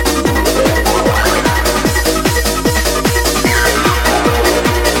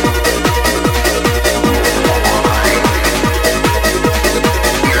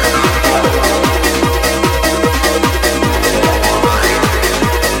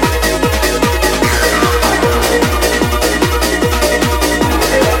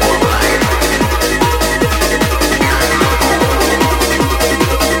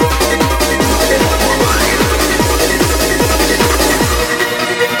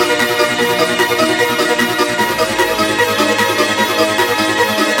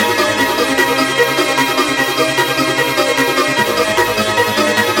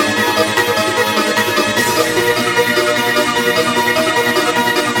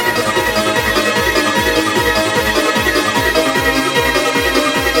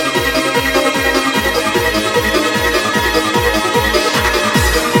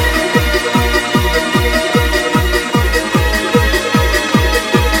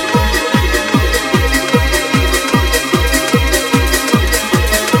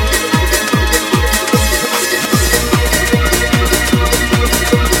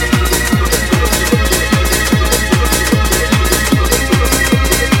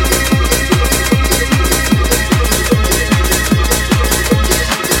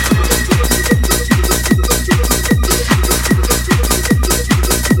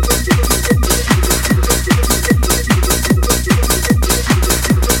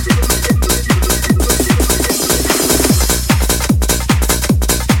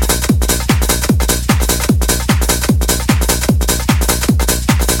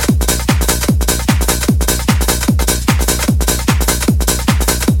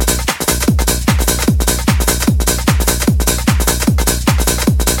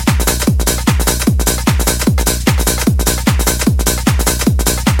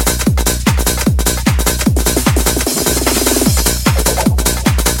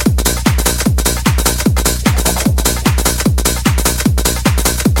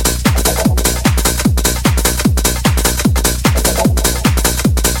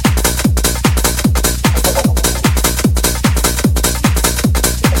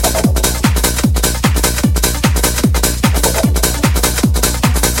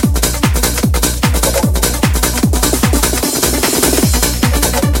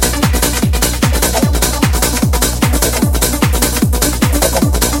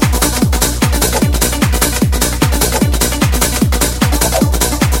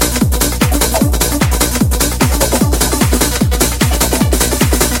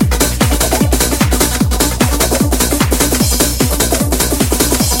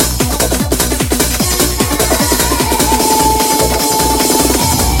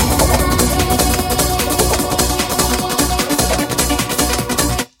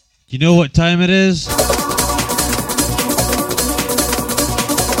know what time it is?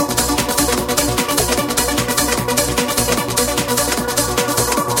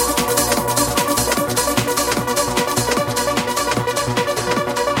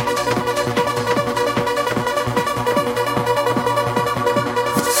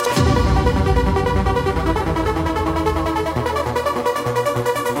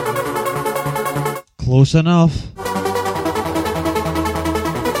 Close enough.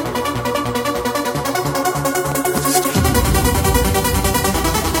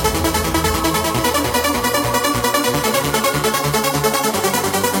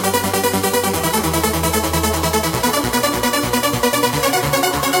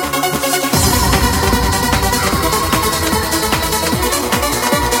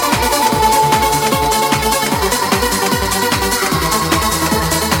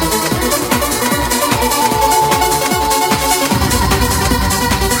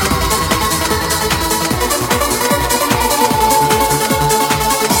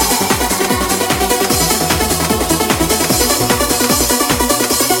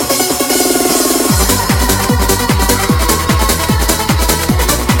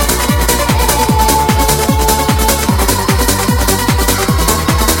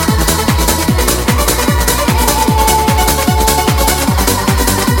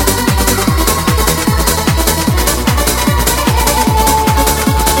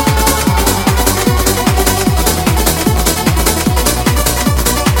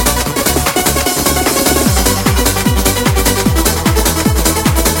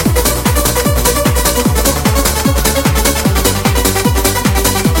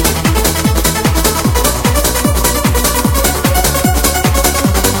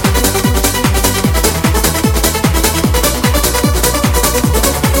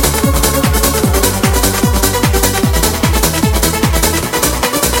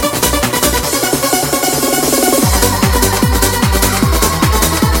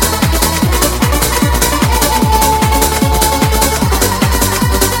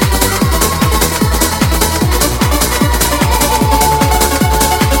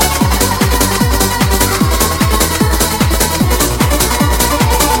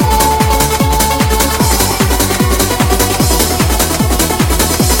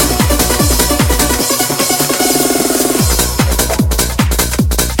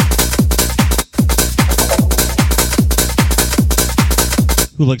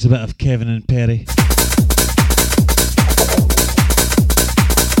 Who likes a bit of Kevin and Perry?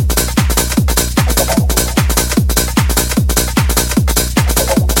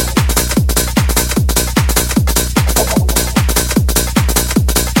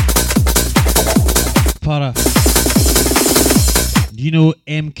 Para. Do you know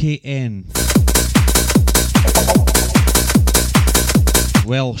MKN?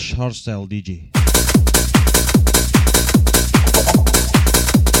 Welsh hardstyle DJ.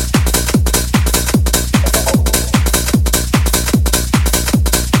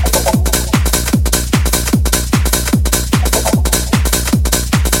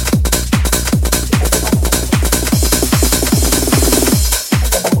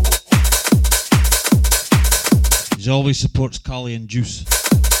 He always supports Kali and Juice.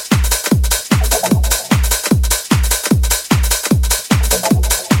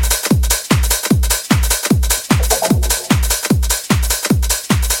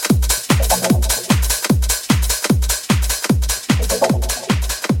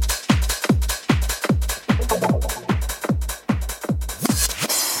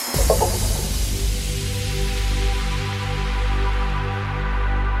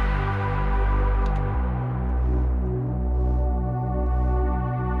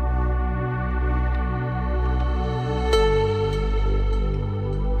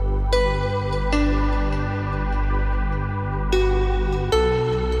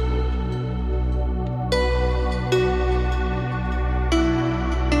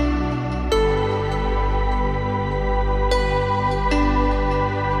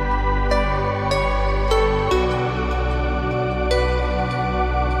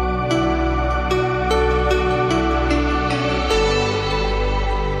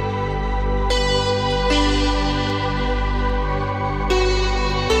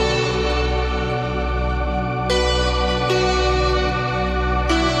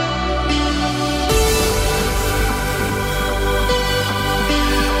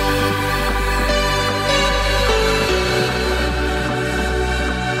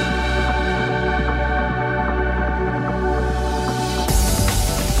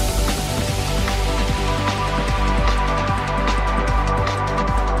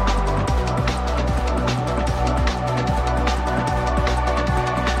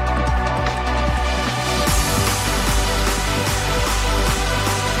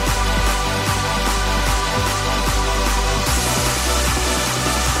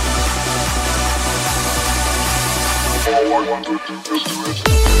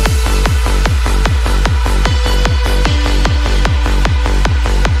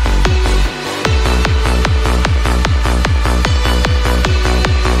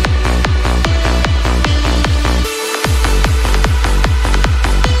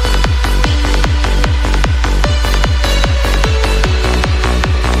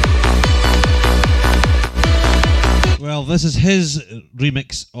 This is his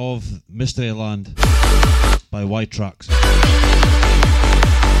remix of Mystery Land by Y-Trax.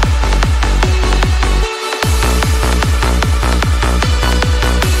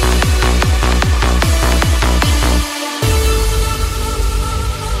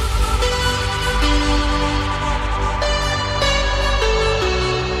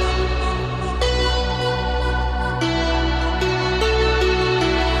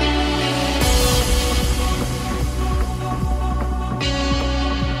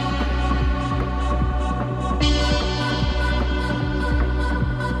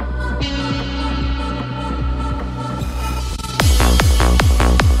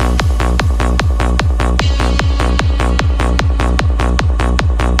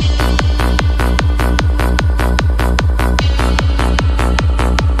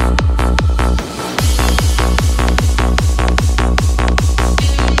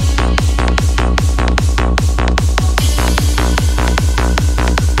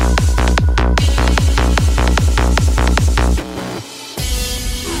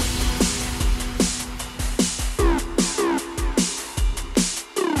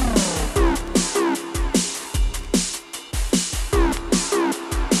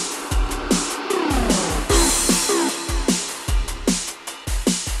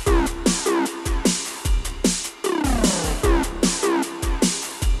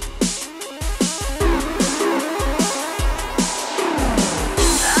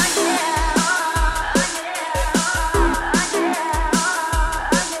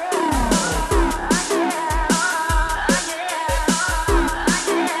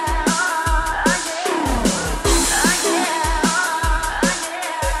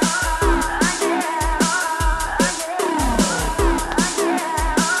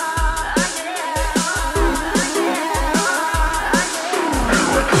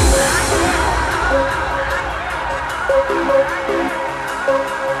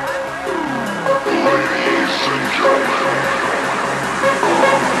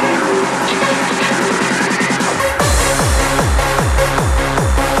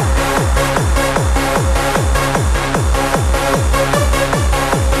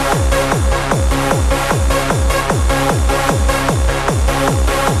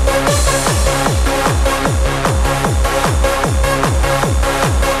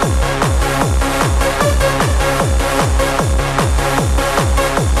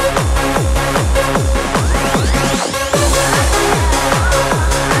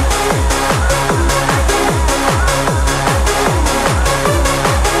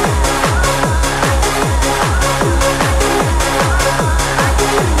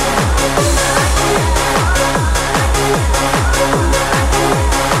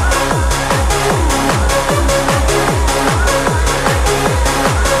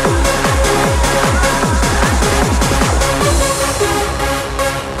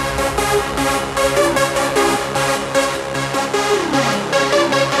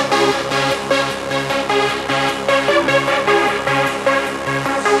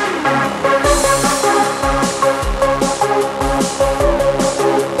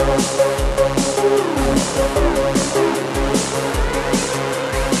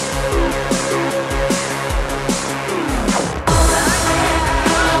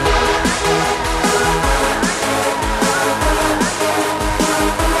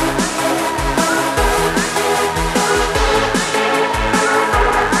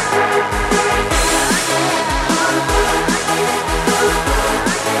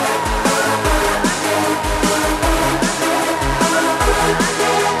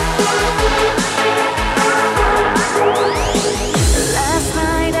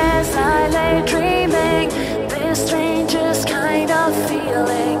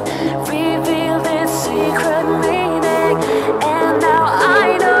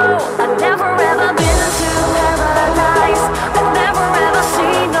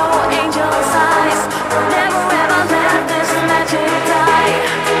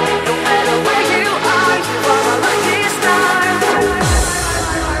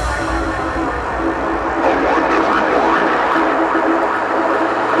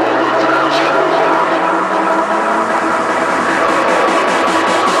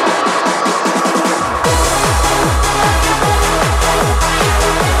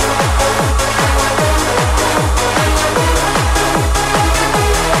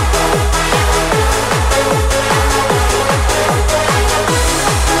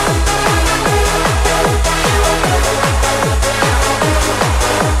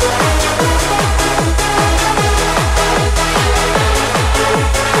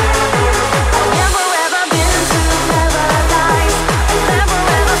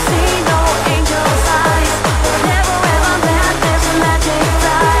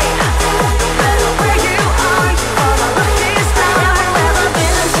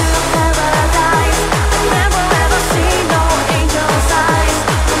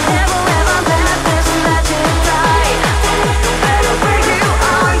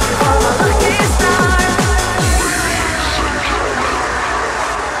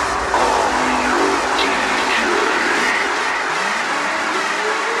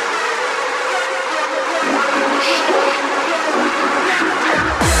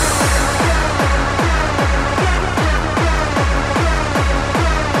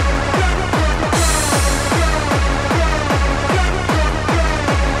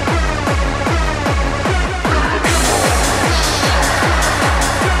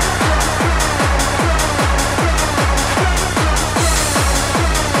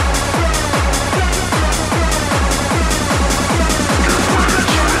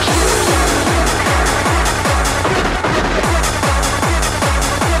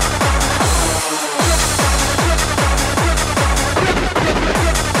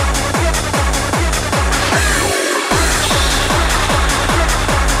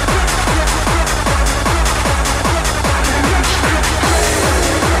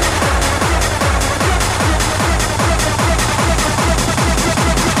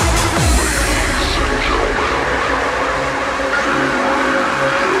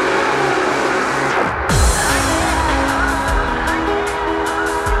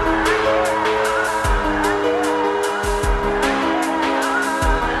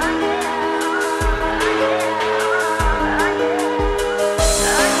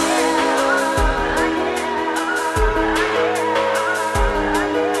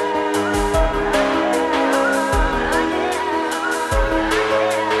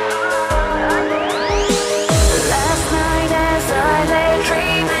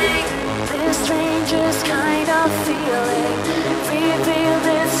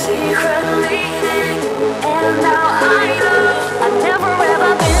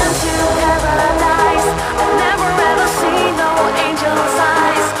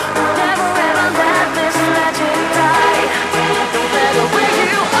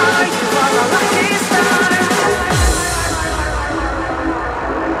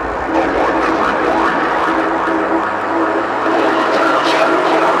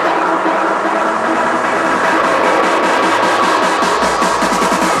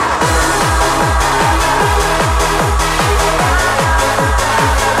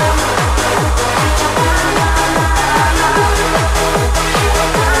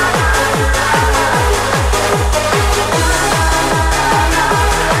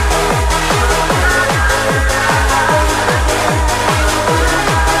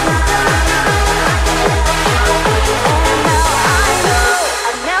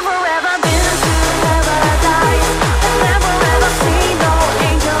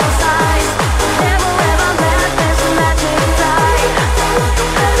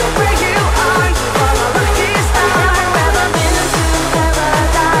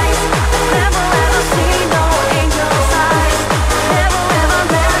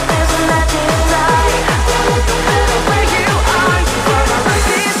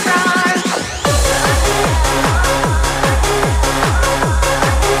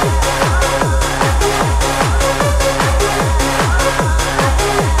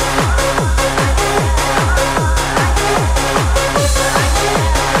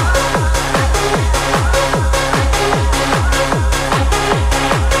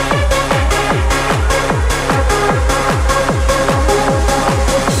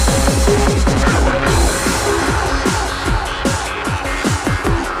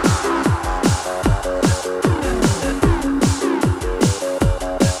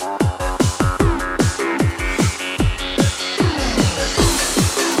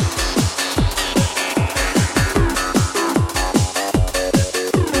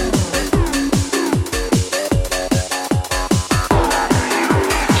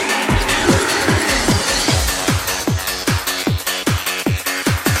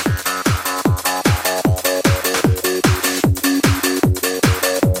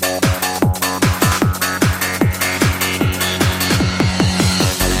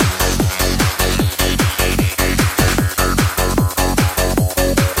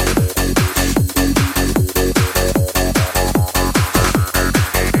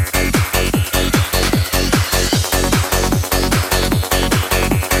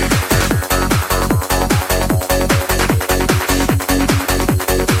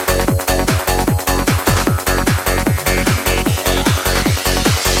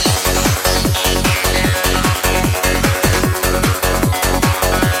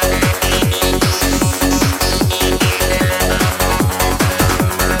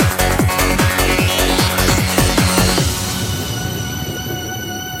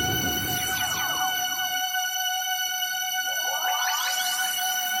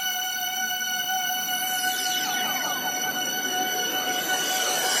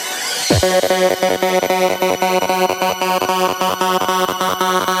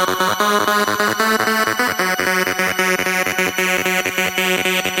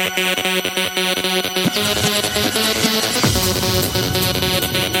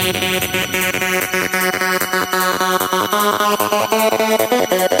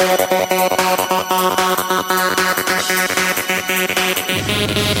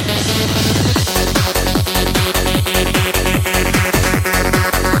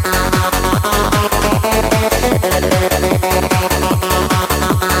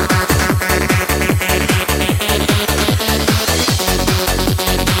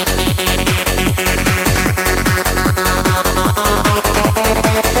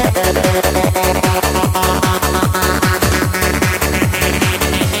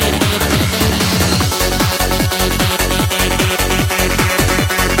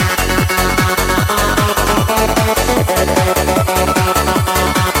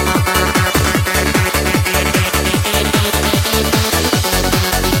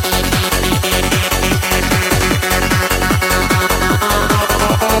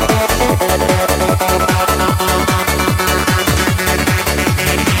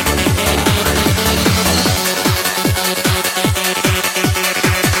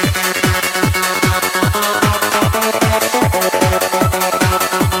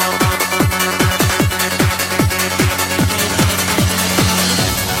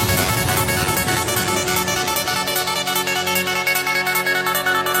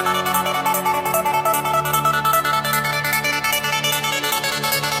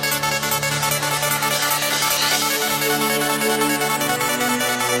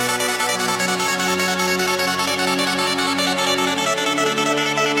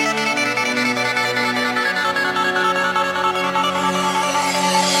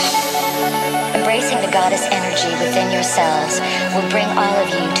 goddess energy within yourselves will bring all of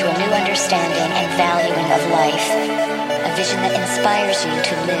you to a new understanding and valuing of life, a vision that inspires you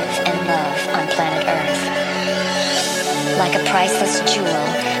to live and love on planet Earth. Like a priceless jewel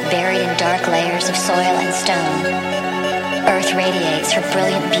buried in dark layers of soil and stone, Earth radiates her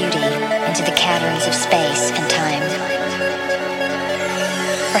brilliant beauty into the caverns of space and time.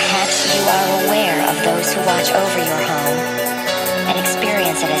 Perhaps you are aware of those who watch over your home and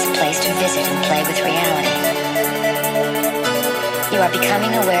experience it as a place to visit and play with reality. You are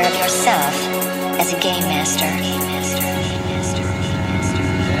becoming aware of yourself as a game master.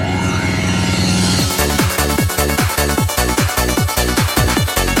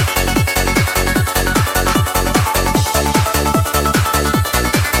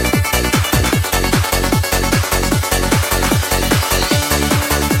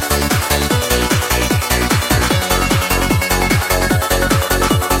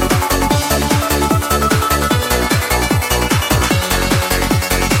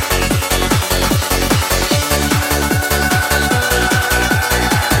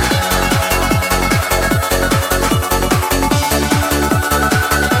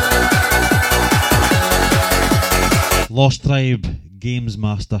 Lost Tribe, Games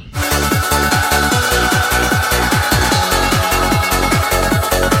Master.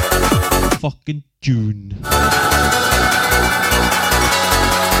 Fucking June.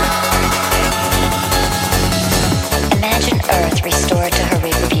 Imagine Earth restored to her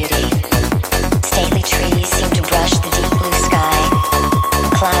regal beauty. Stately trees seem to brush the deep blue sky.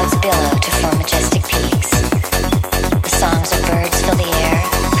 Clouds billow to form majestic peaks. The songs of birds fill the air,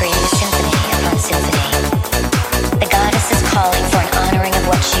 creating symphony upon symphony. The goddess is calling for an honoring of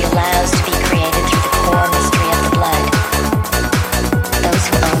what she allows to be created through the core mystery of the blood. Those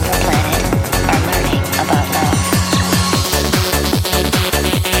who own your planet are learning about love.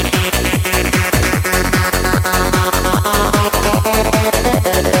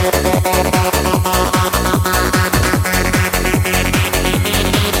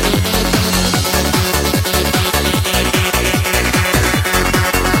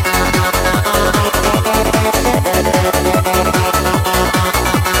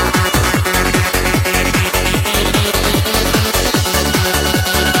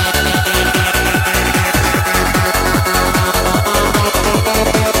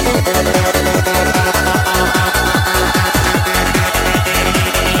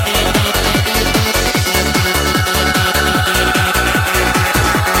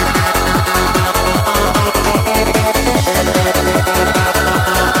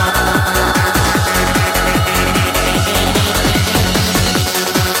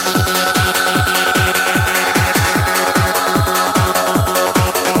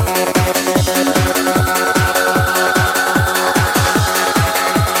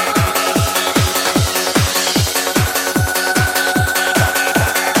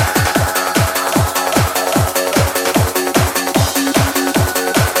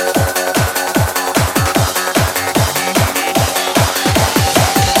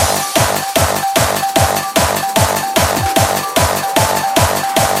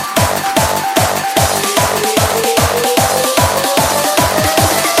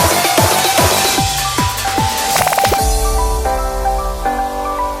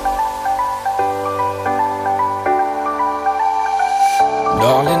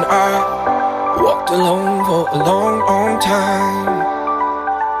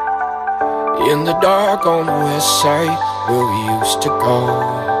 dark on the west side where we used to go.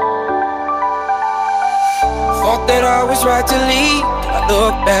 Thought that I was right to leave. I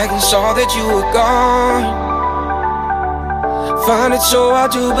looked back and saw that you were gone. Find it so I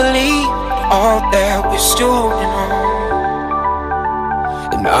do believe all that we're still holding on.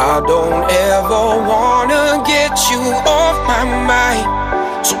 And I don't ever wanna get you off my mind.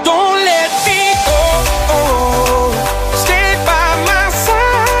 So don't let me go. Stay by my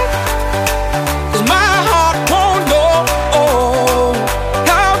side, 'cause my heart won't know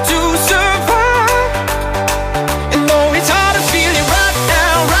how to survive. And though it's hard to feel it right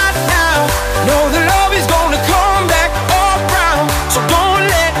now, know the love is gonna come back around. So don't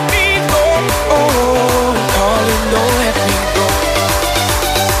let me go, darling, don't let me go.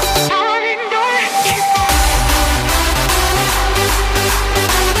 Darling, don't let me go.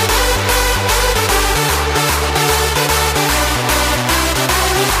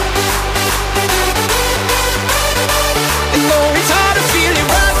 And though it's hard to feel it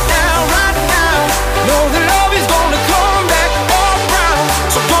right now, know the love is gonna come back around.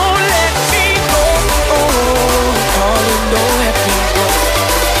 So don't let me go, darling, don't let me go.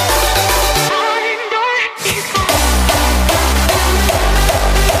 Darling, don't let me go.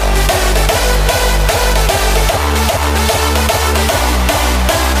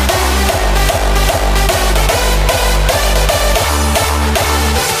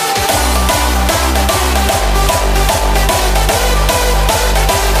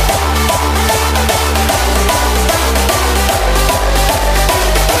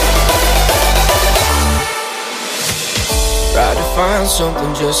 Tried to find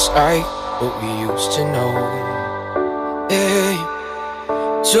something just like what we used to know. Yeah.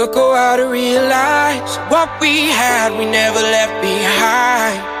 Took a while to realize what we had, we never left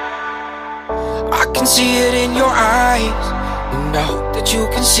behind. I can see it in your eyes, and I hope that you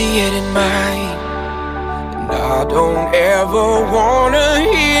can see it in mine. And I don't ever wanna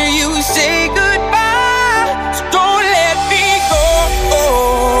hear you say goodbye. So don't let me go.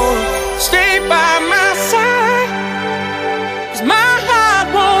 Stay by my side, 'cause my heart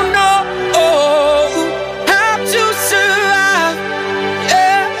won't know how to survive.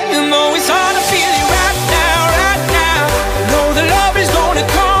 Yeah, you know it's hard to feel it right now. Know the love is gonna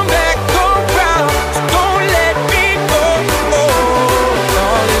come back around. So don't let me go,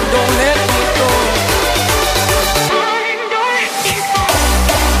 darling, don't let me go. Darling, don't let me go.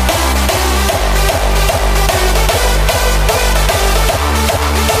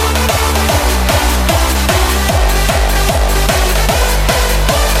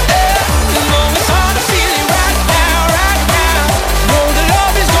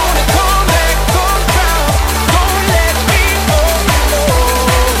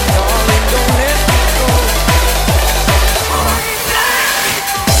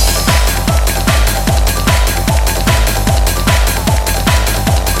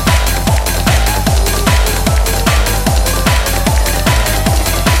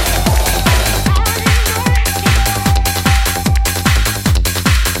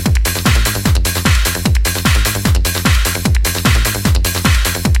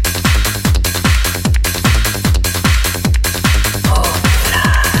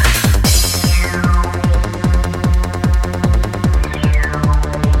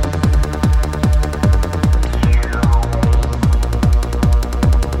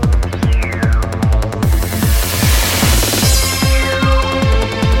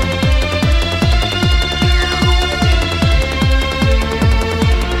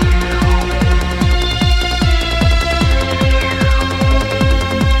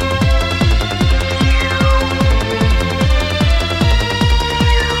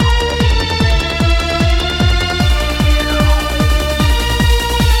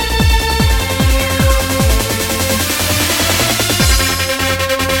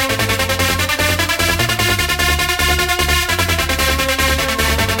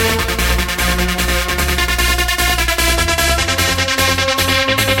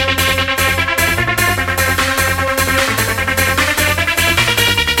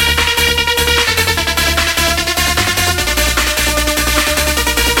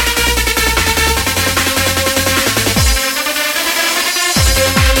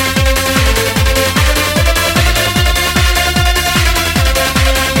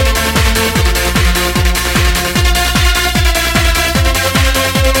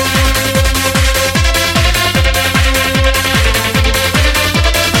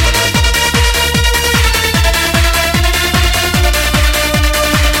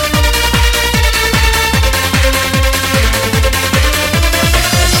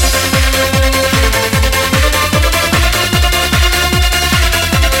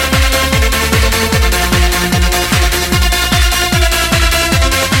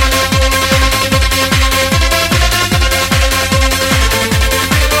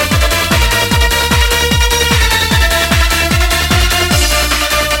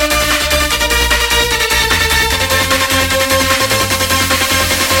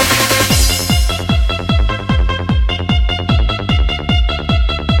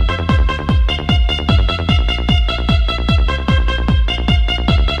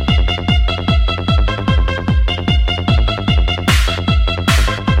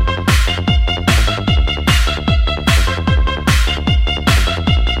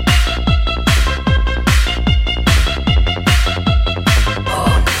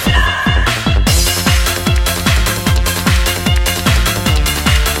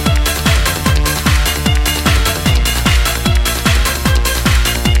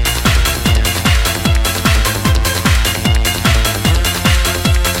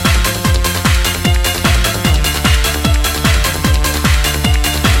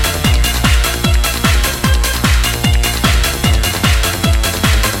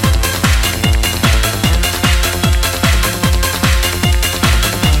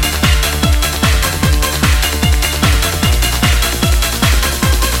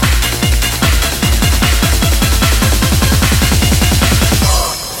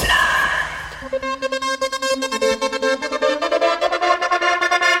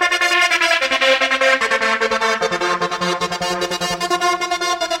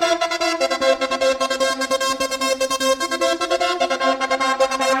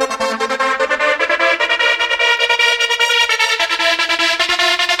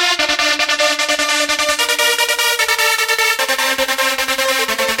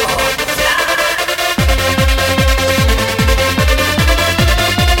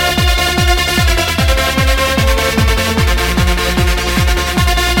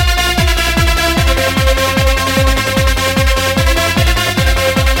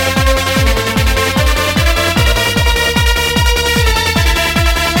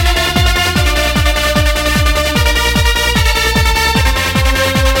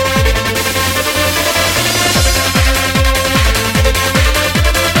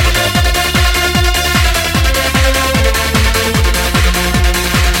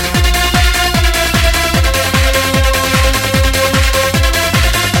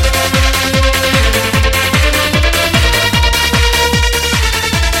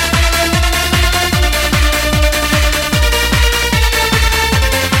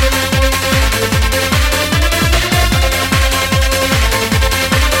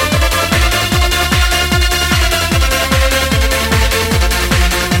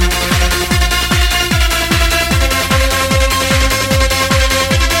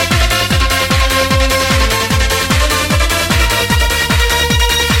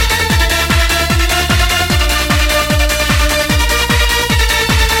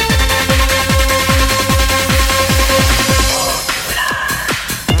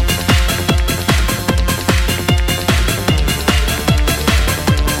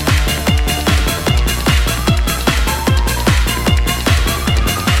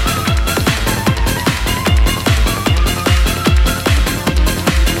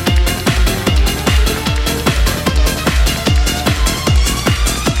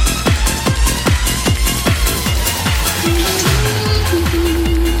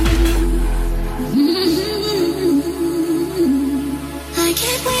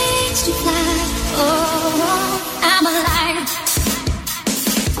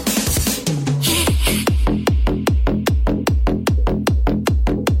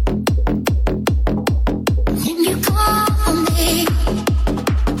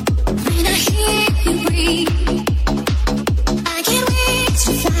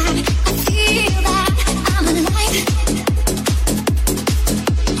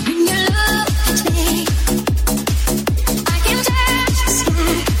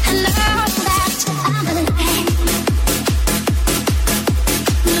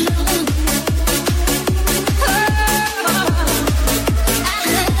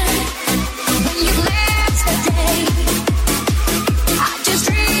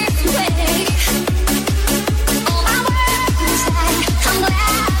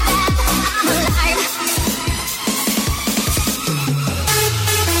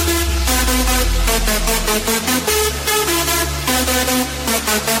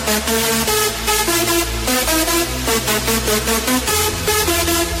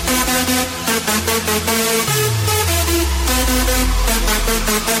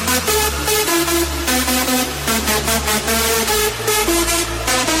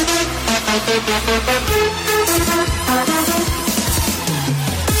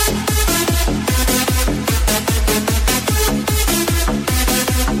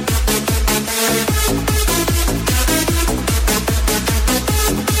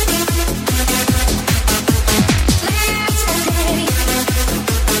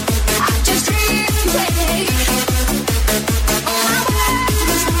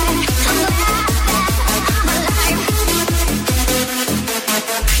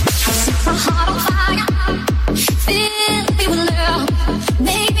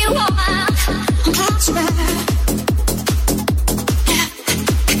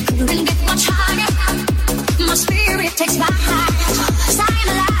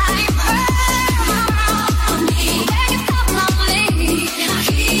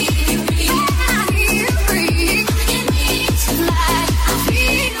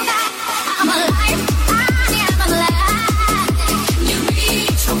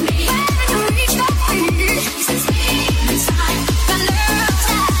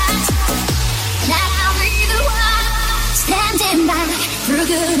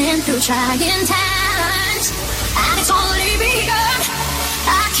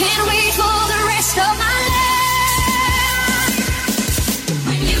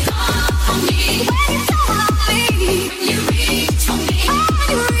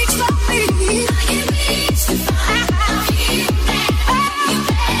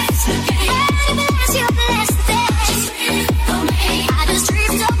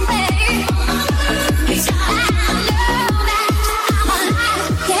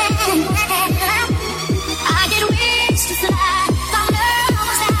 I get wings to fly. I'm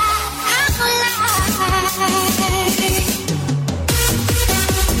nervous that I'm alive.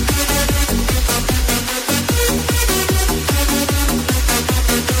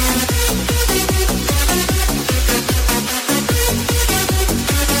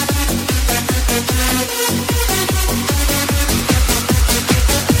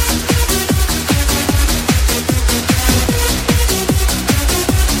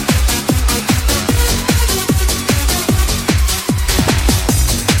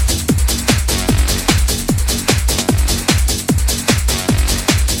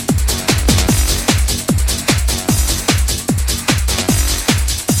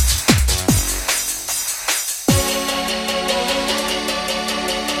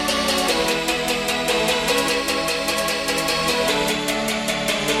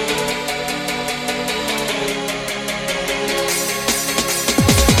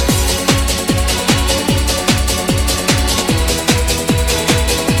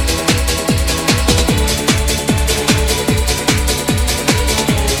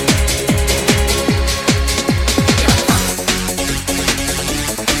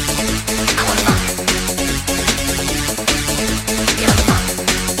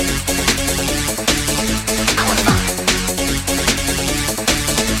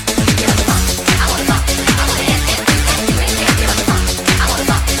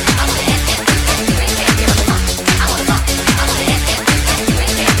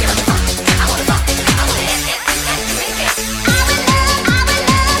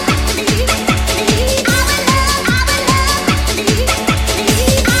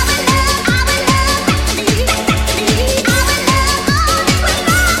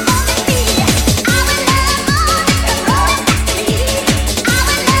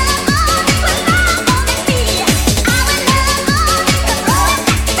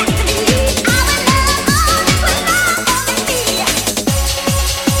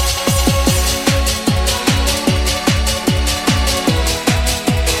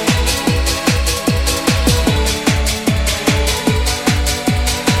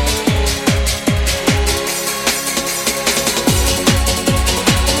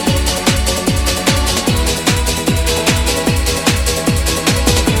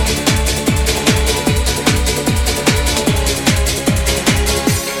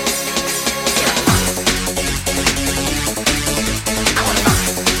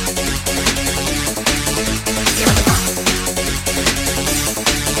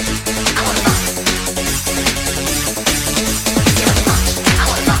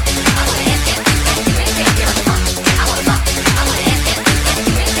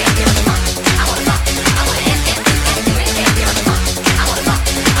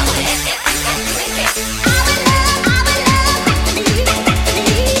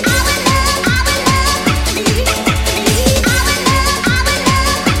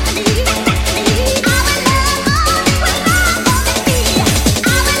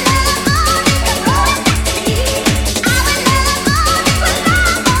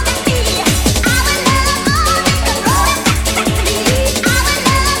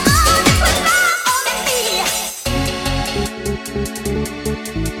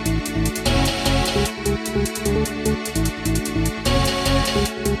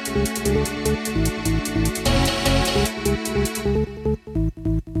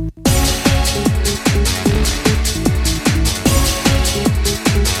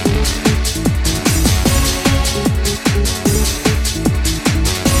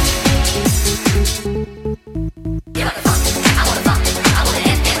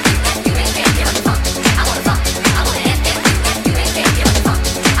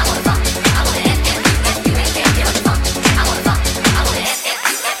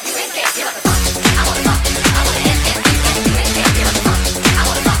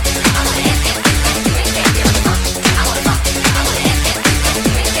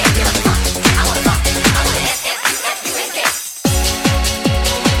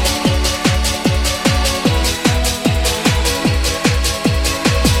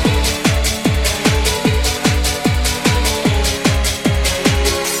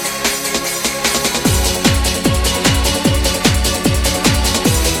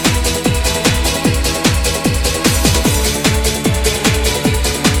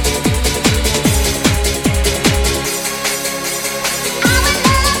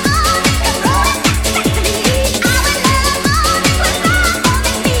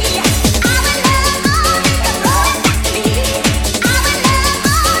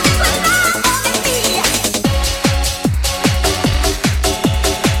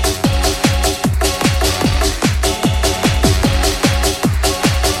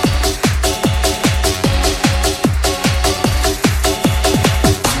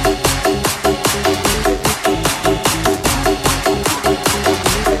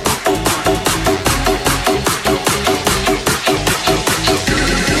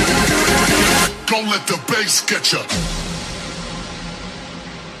 Get ya.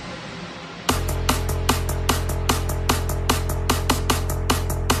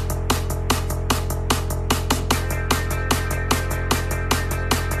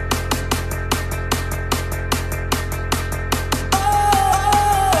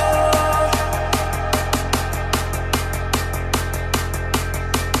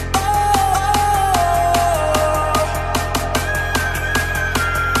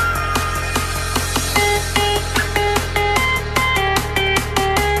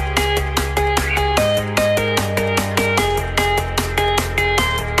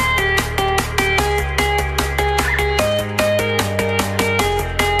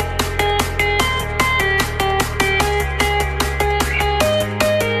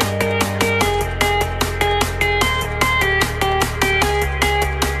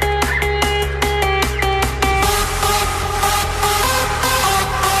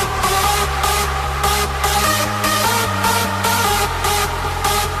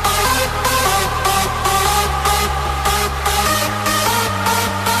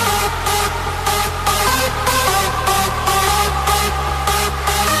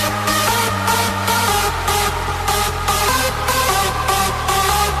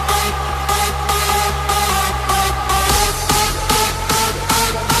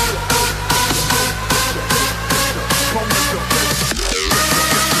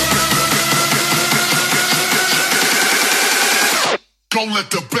 Don't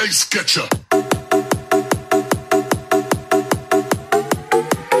let the bass get ya.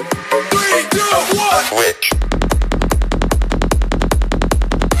 3, 2, 1. Switch.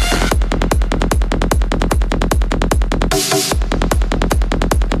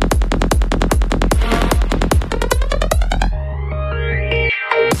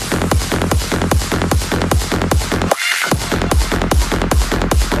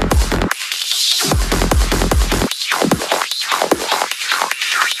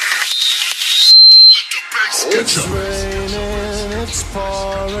 It's raining, it's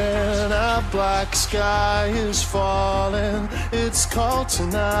pouring, a black sky is falling, it's cold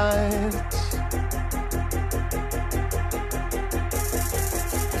tonight.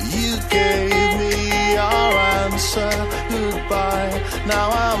 You gave me your answer, goodbye, now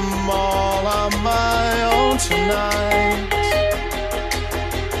I'm all on my own tonight.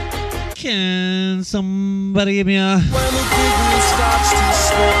 Can somebody give me a... When the big starts to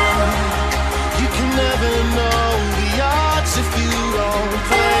spin, you can never know the odds if you don't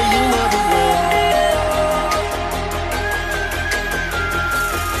play, you never win.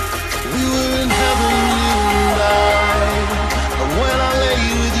 We were in heaven, you and I, and when I lay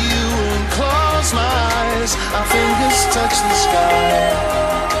with you and close my eyes, our fingers touch the sky.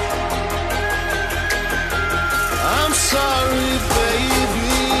 I'm sorry,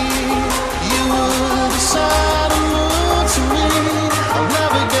 baby, you were the sun and moon to me. I'll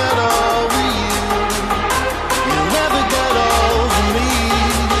never get over you. You'll never get over me.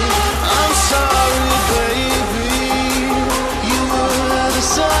 I'm sorry, baby. You were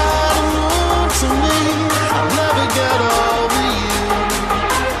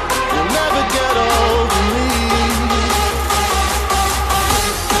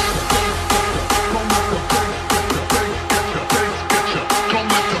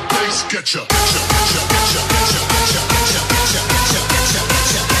let the bass get ya.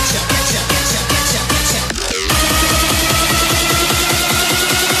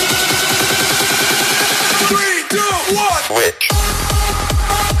 Three, two, one. Switch.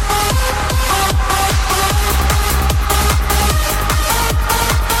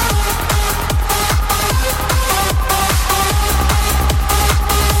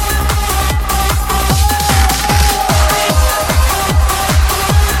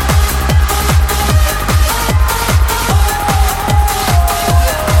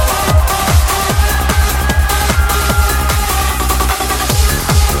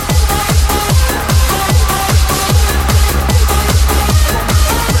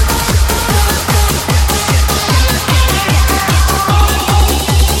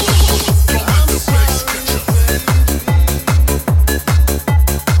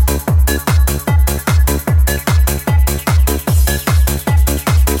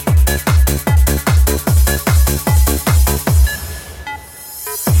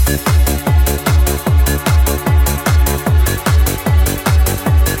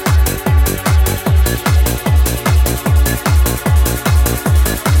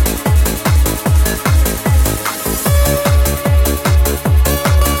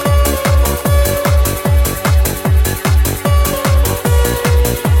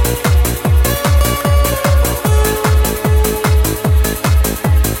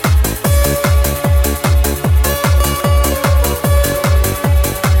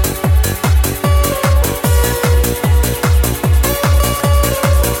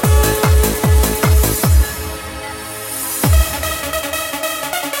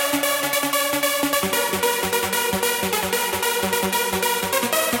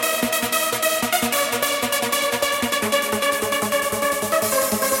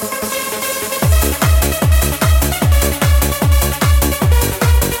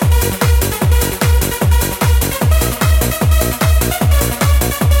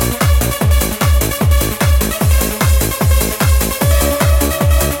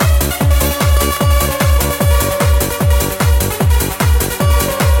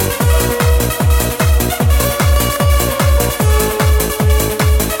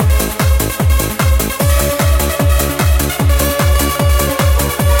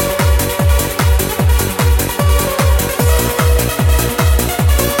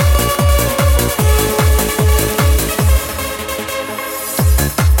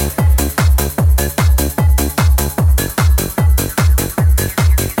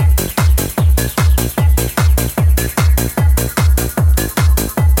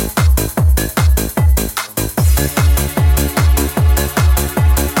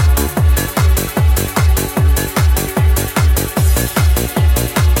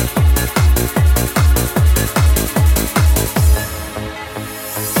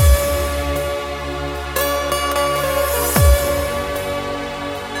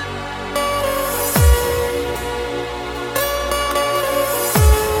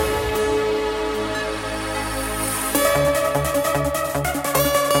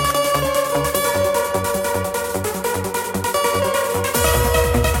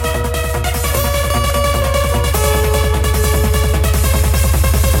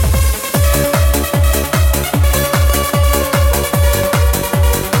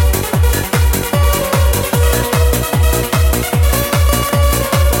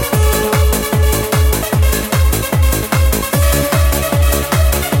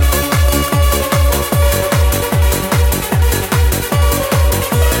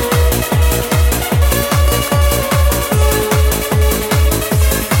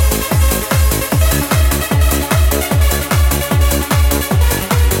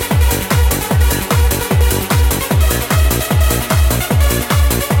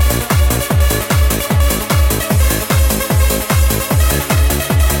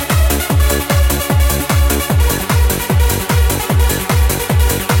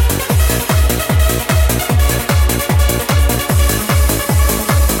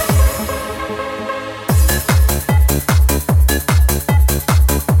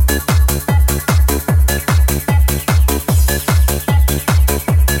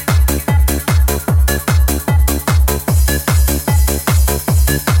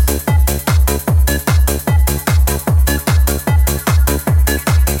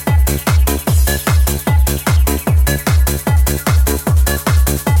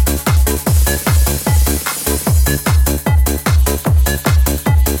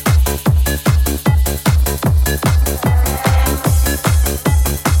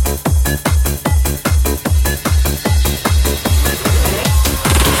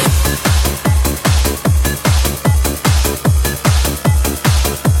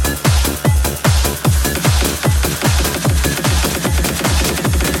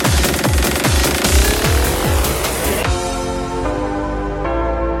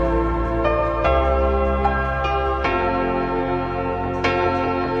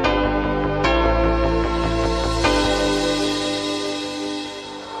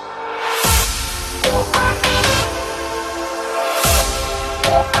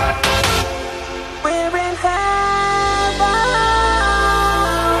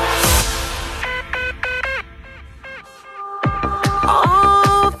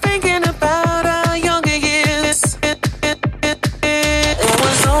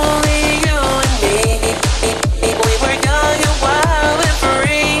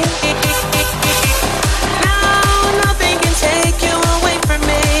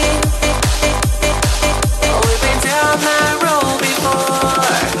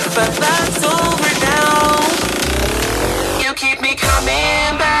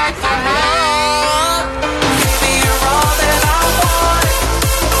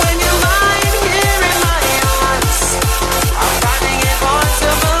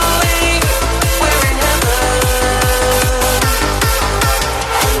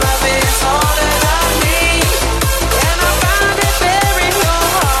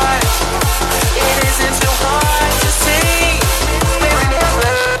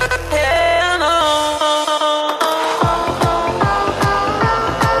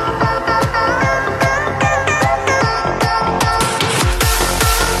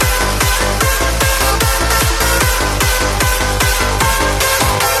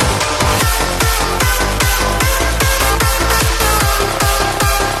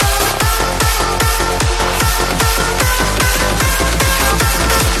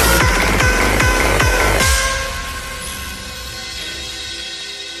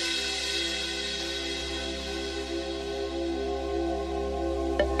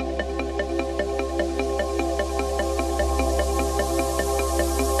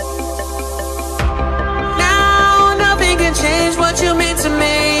 what you mean to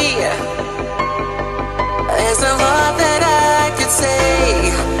me. There's a lot that I could say,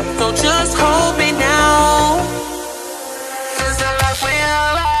 so just hold me now. 'Cause the life will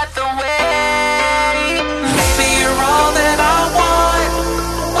light the way. Maybe you're all that I want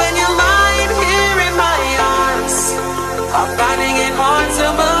when you're lying here in my arms. I'm finding it hard to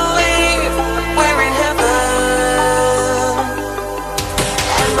believe we're in heaven,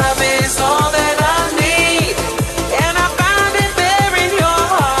 and love is all that I need, and I found it there in your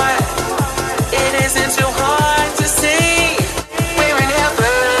heart. It isn't too hard to see we're in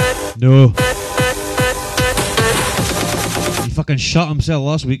heaven. No. He fucking shot himself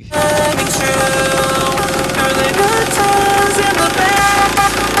last week.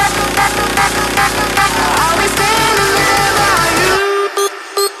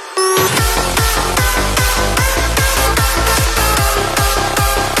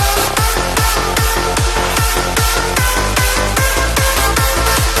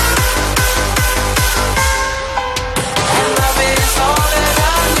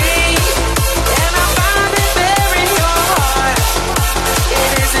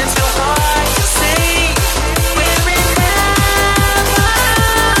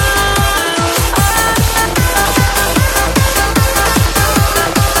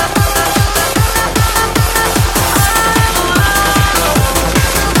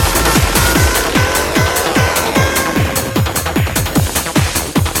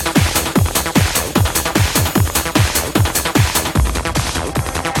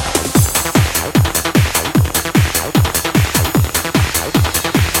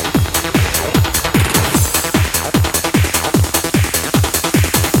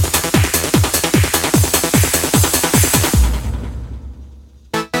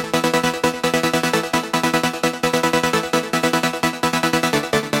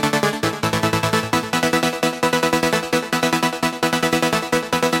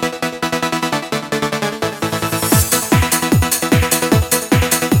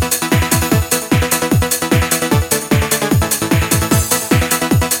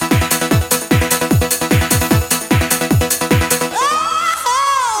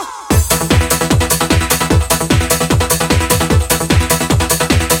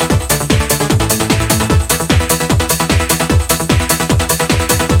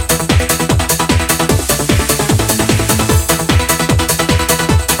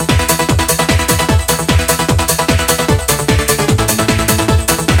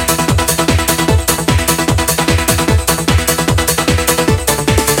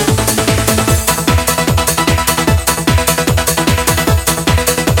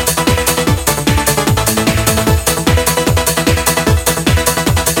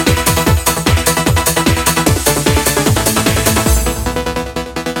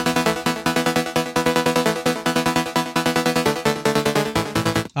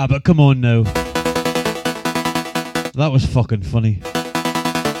 Ah, but come on now. That was fucking funny.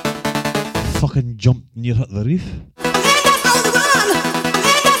 Fucking jumped near hit the reef.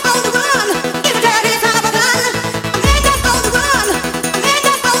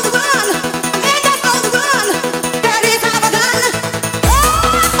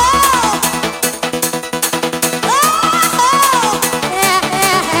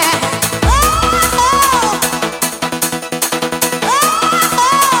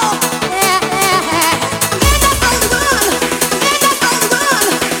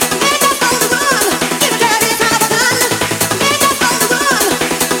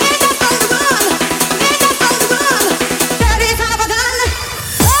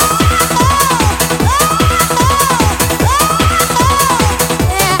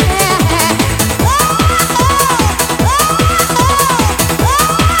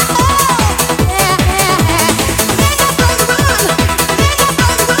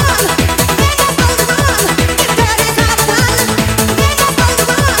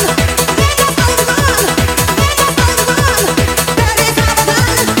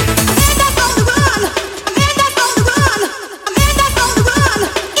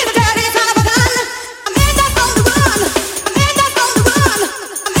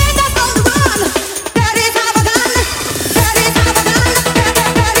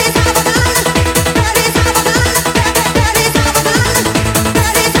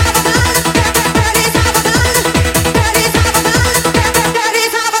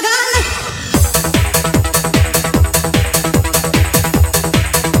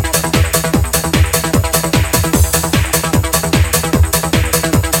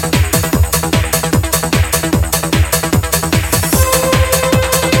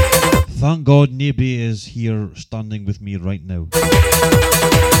 Thank God nobody is here standing with me right now.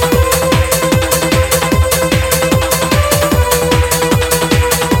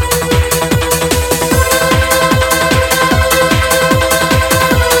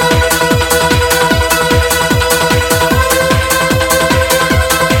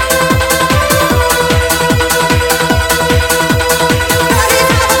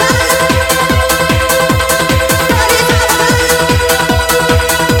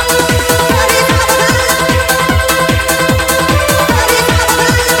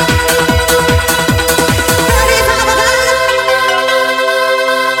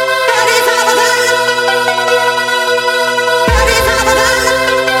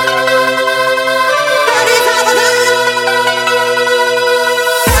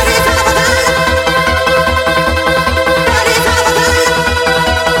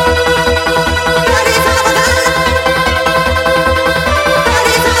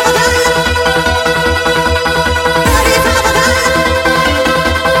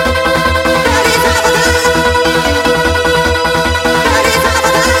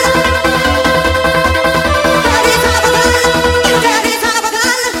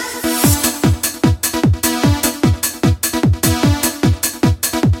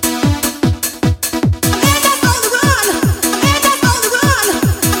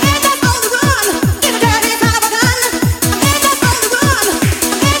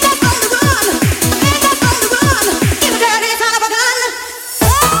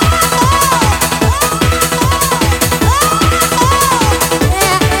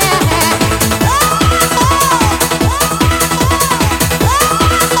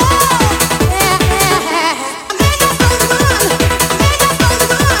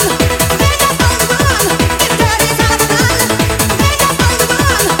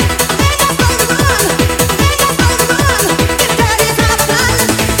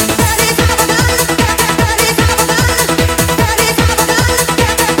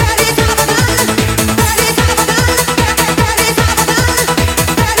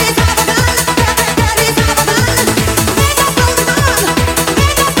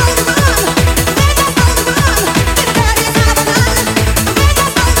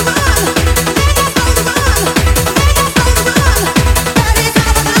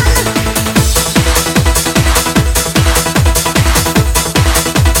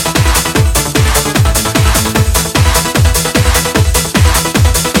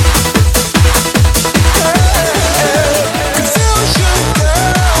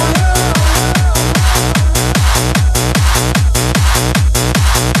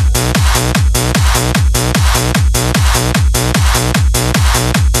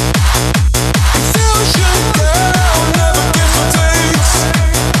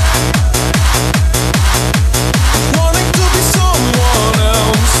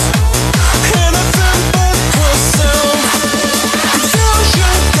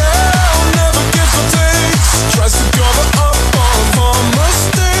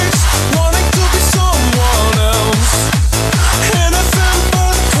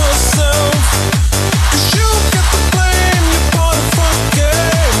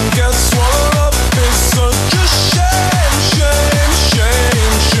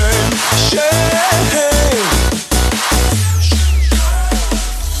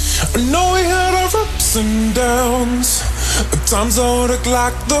 ups and downs. At times I would act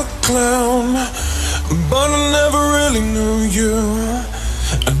like the clown, but I never really knew you.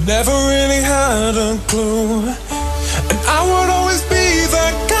 I never really had a clue. And I would always be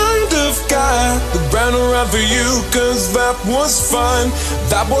that kind of guy that ran around for you, cause that was fine.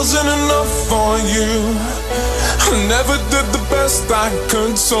 That wasn't enough for you. I never did the best I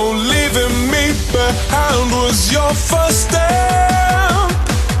could, so leaving me behind was your first step.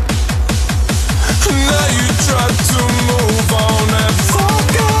 Now you try to move on and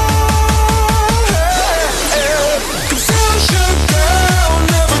forget. Confusion girl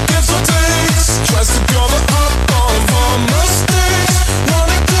never gives or takes. Tries to cover up all of her mistakes,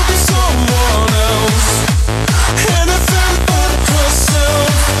 wanting to be someone else, anything but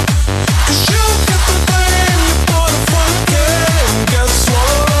herself. Cause you get the blame, you wanna forget, and get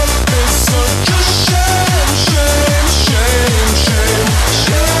swallowed up. It's such a shame, shame, shame, shame,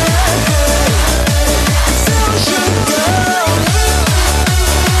 shame.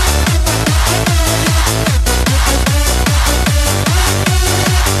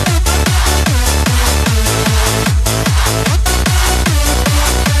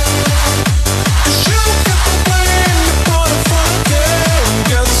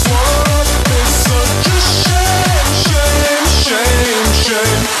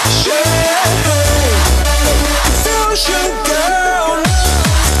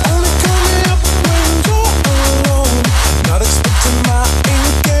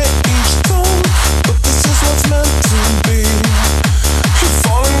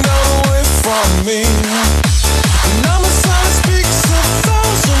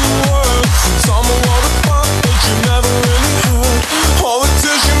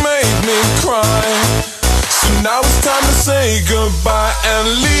 Say goodbye, and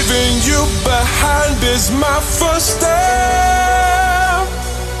leaving you behind is my first step.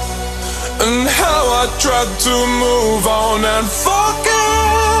 And how I tried to move on and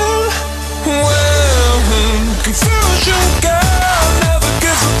forget. Well, confusion girl never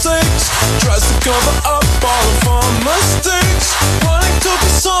gives or takes. Tries to cover up all of her mistakes, wanting to be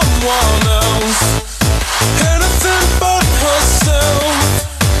someone else, anything but herself.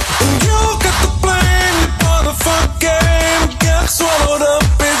 And you get the blame, you wanna forget, swallowed up.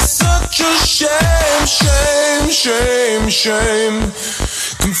 It's such a shame, shame, shame, shame.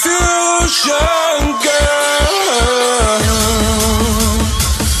 Confusion girl,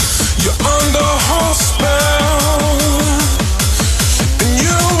 you're under her spell, and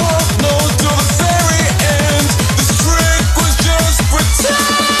you won't know till the very end. This trick was just pretend.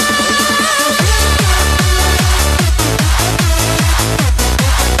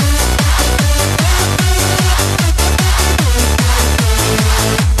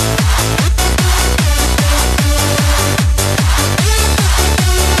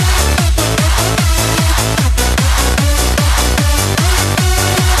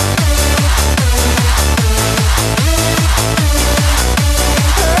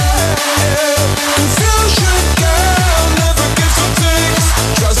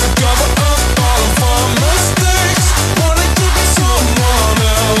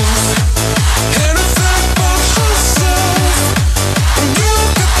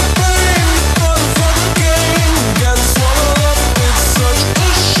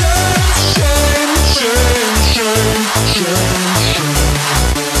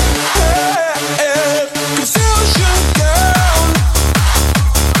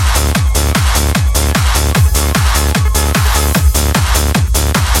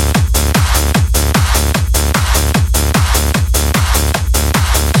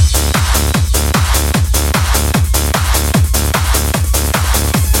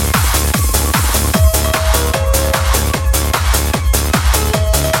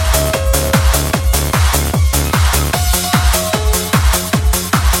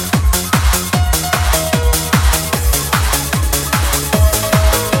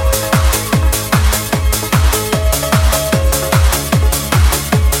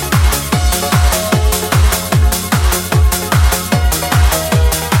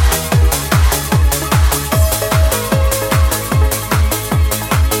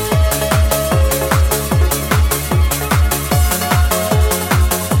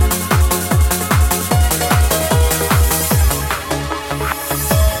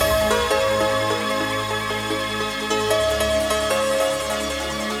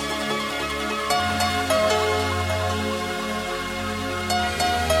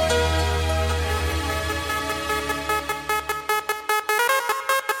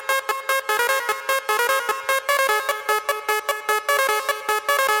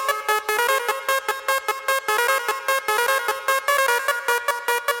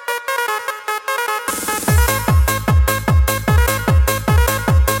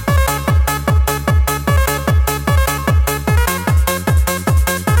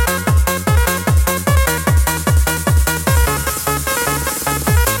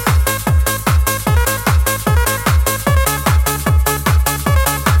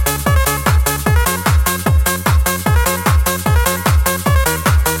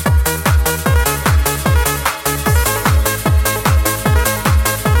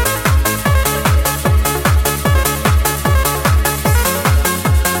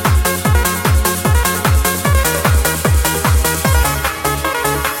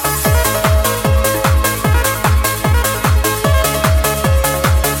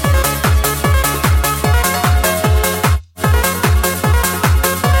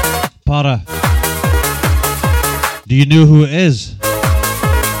 Clara. Do you know who it is?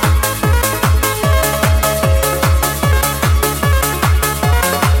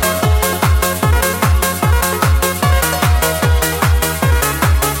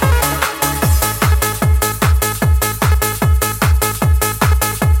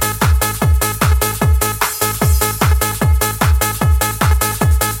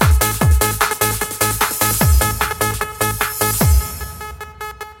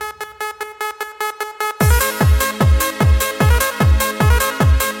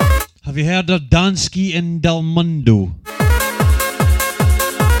 Have you heard of Dansky in Del Mundo?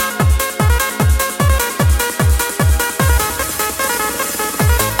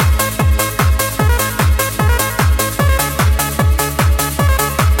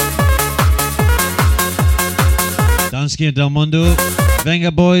 Dansky in Del Mundo,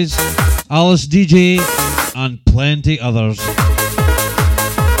 Venga Boys, Alice DJ, and plenty others.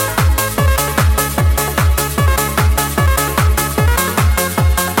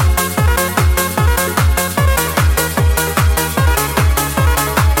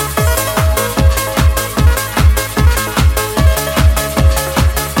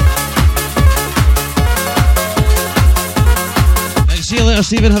 See you later,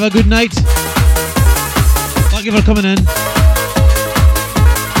 Stephen. Have a good night. Thank you for coming in.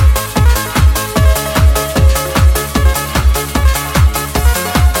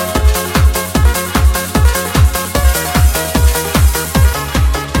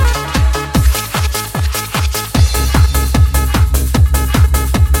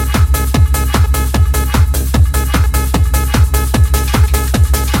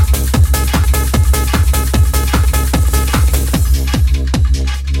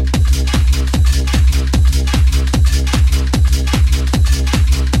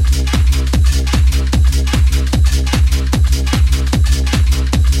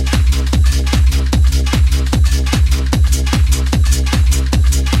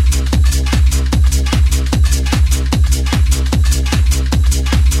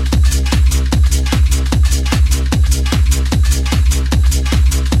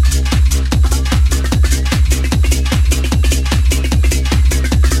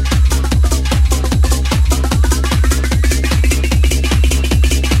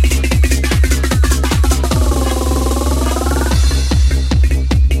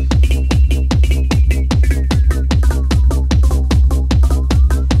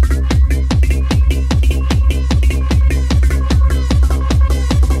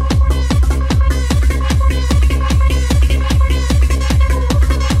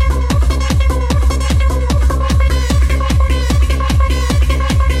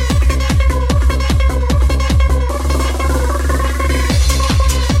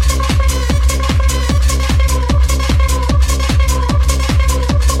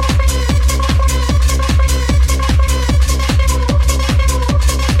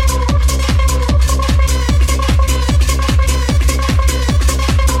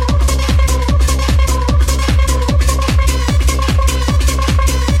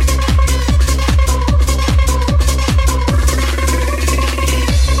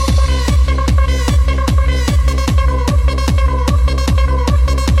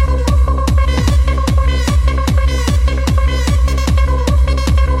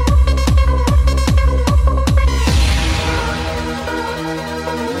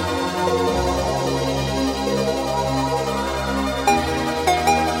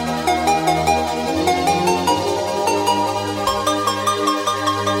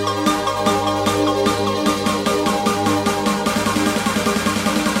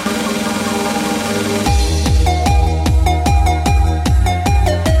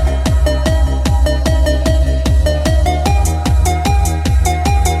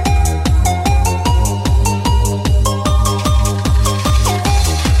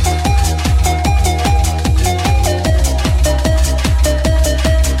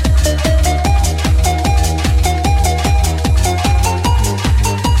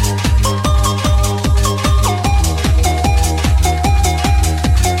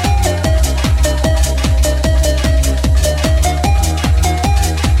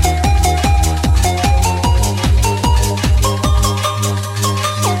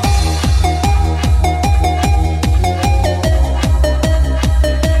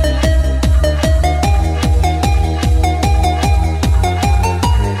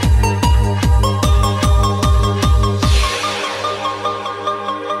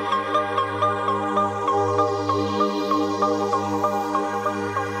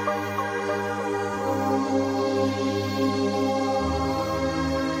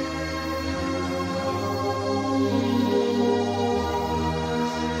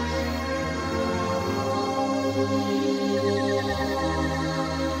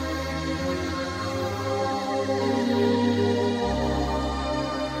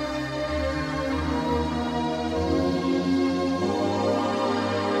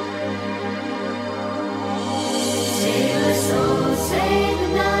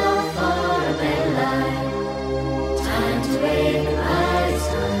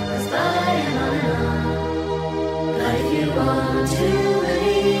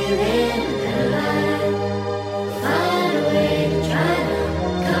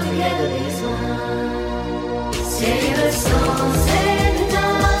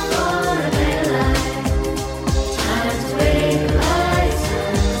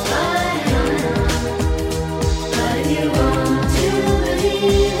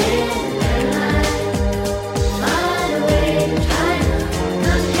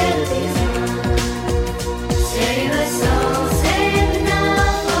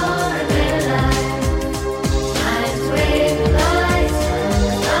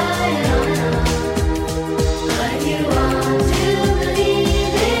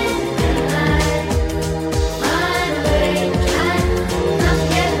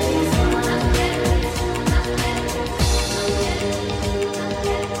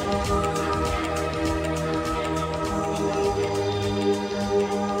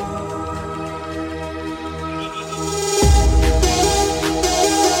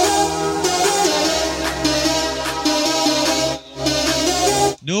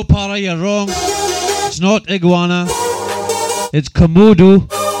 No, Para, you're wrong. It's not iguana. It's Komodo.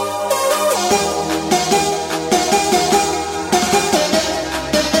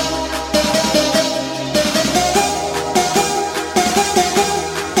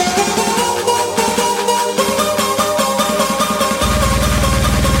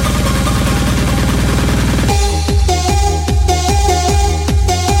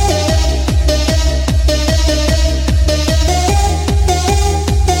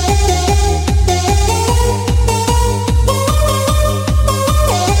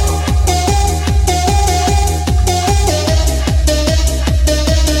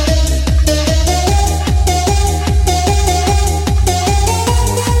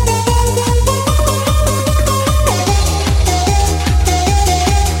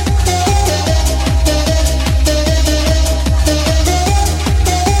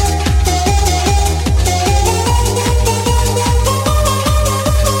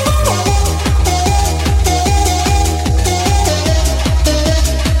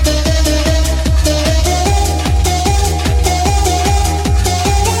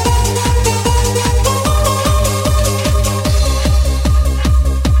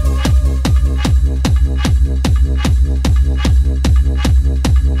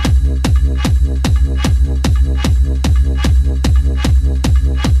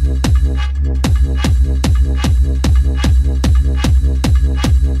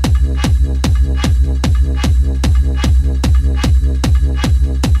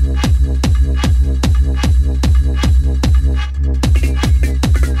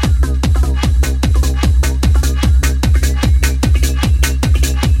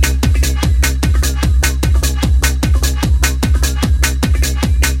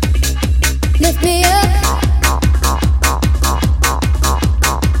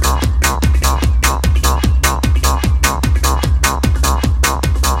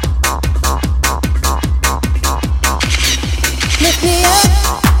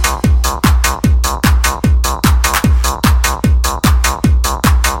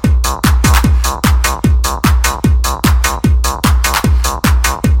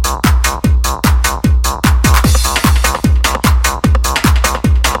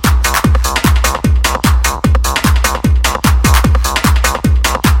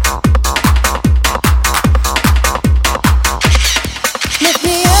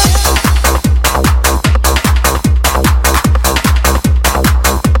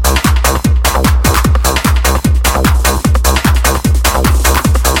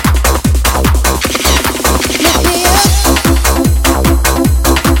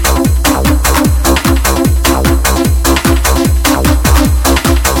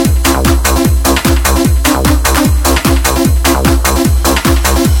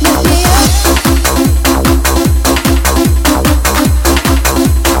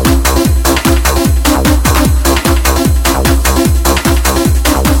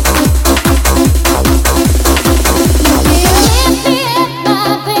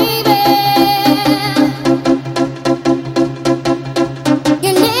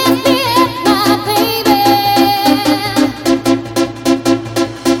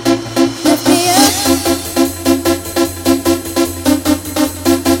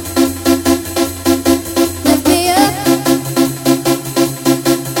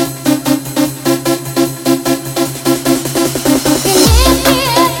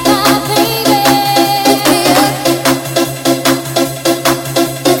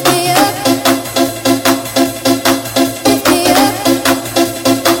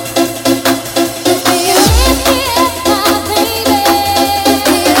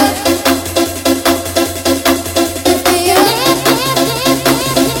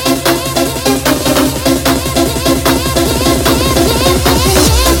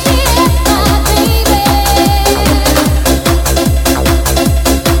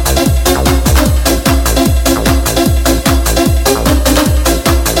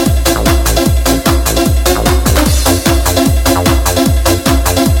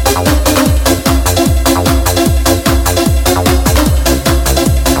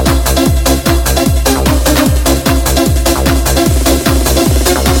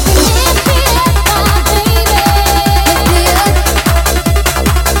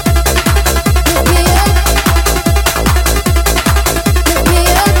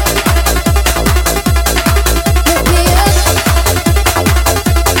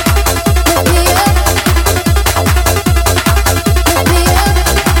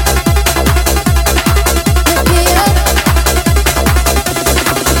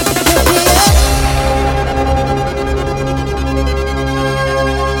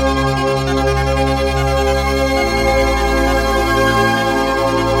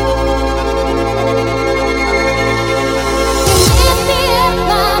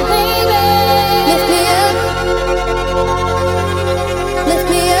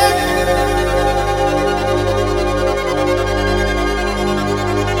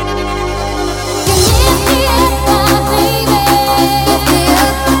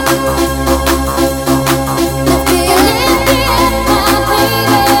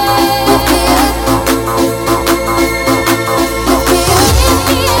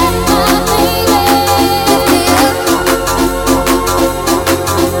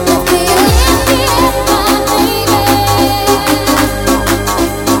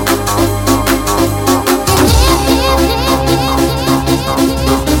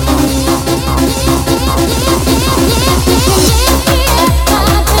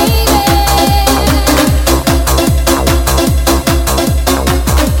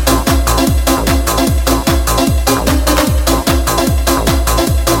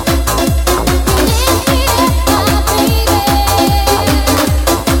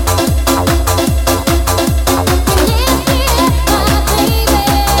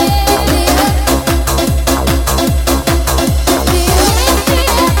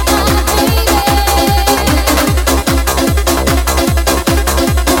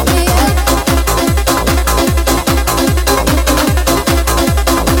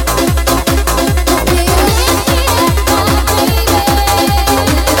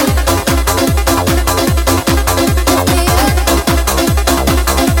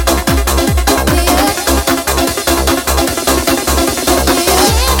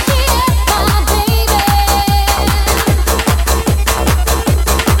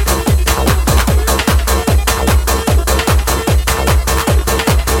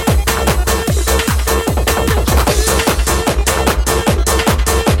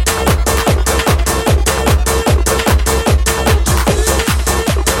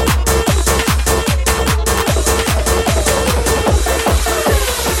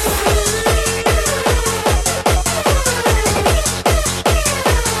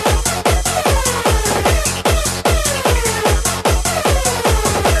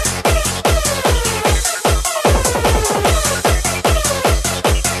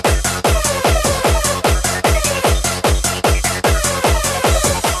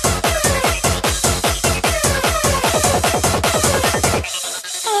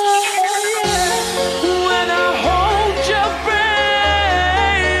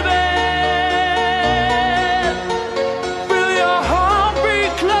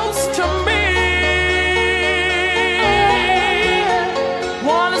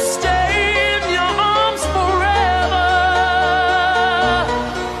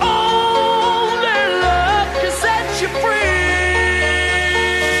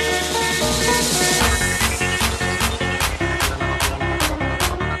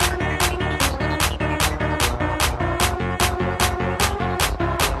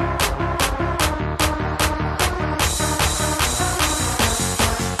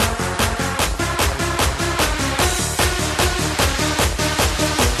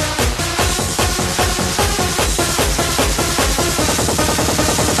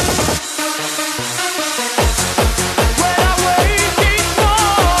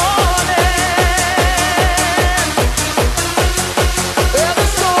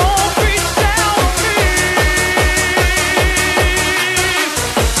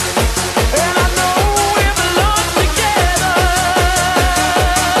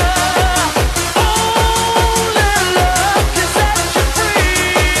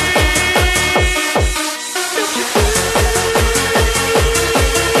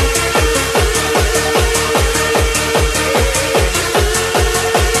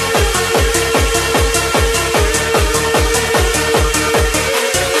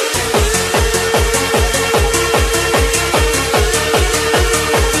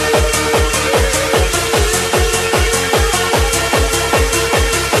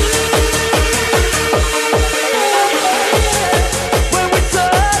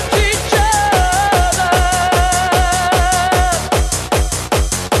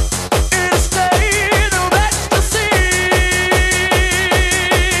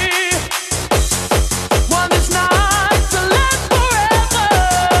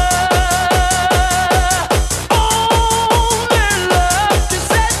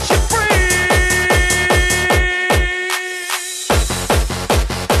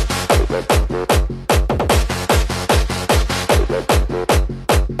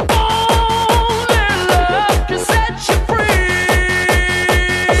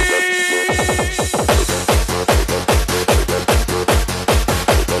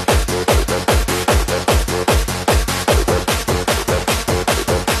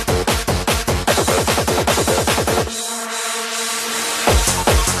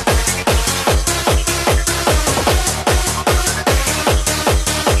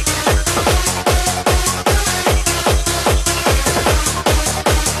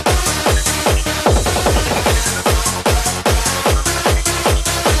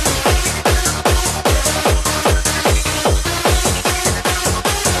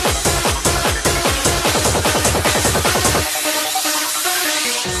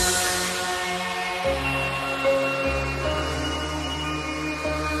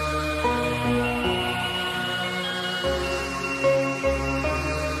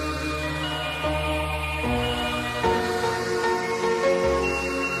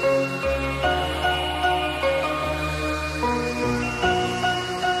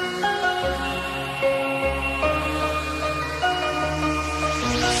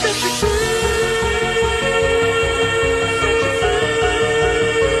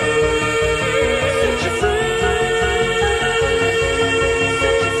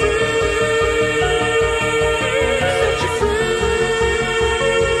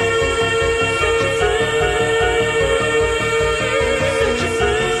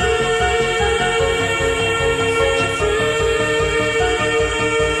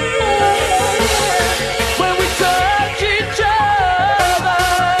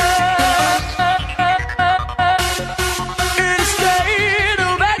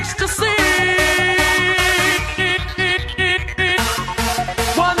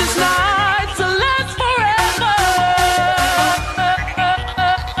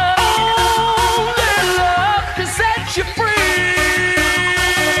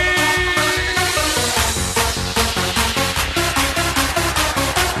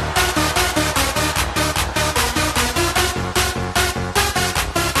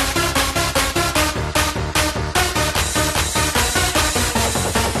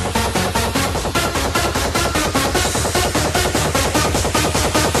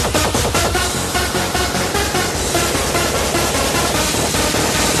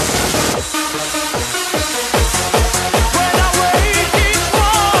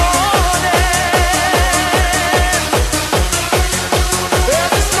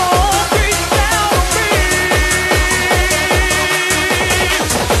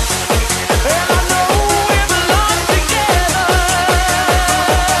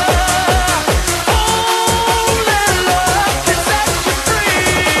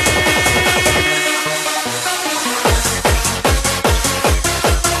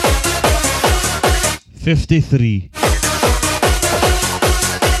 53.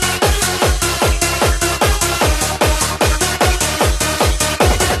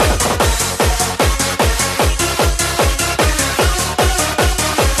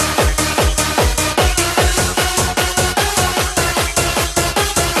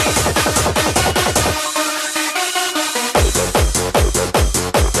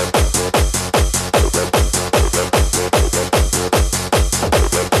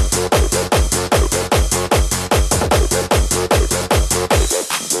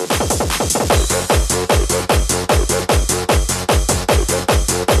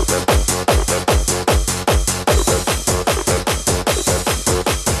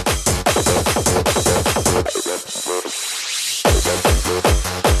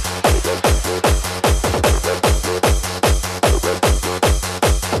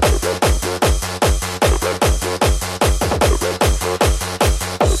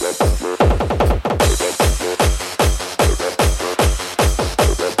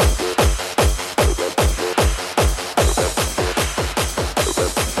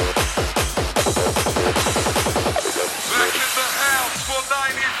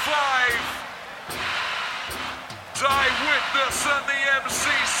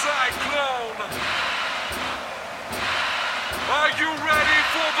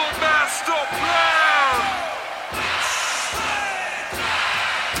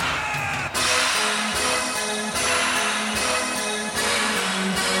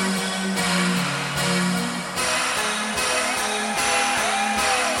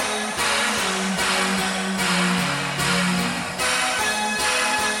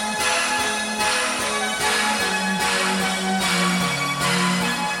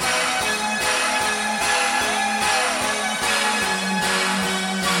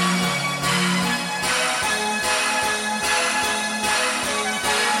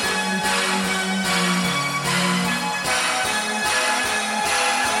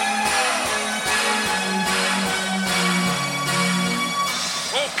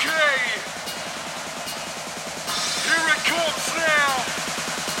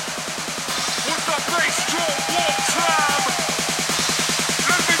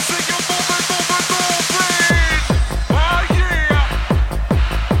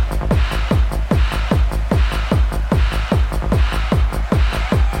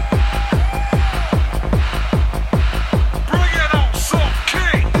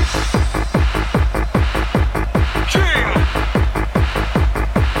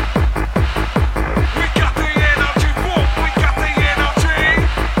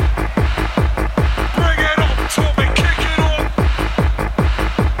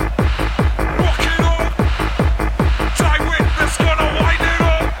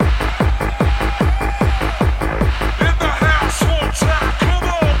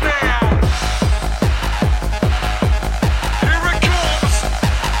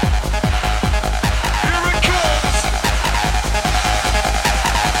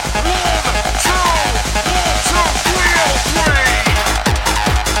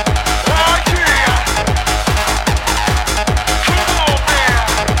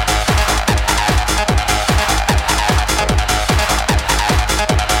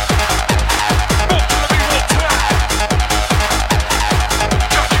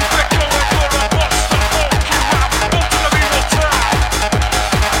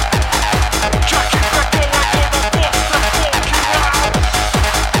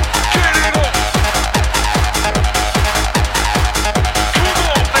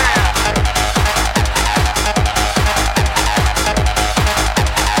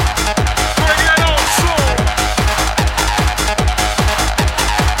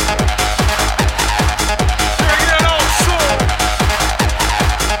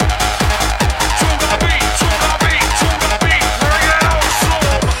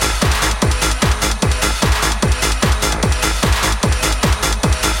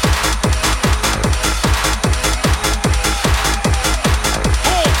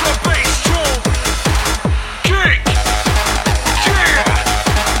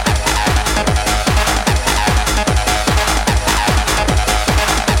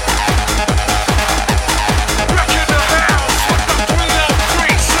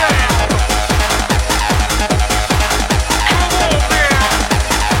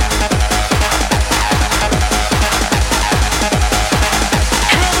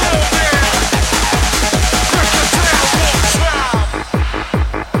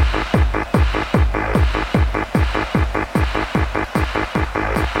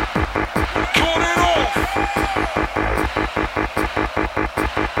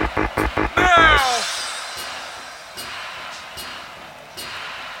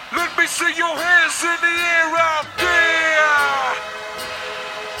 see your hands in the air out there.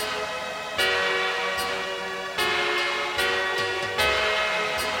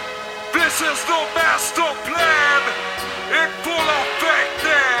 This is the master plan in full effect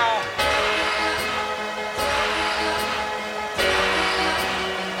now.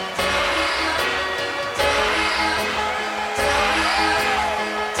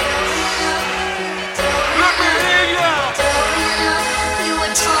 Let me hear ya. You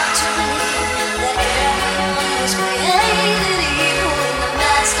were taught to believe that everyone was created equal in the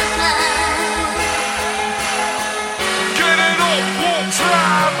master plan. Get it up one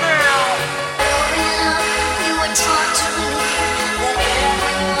time now. Growing up, you were taught to believe that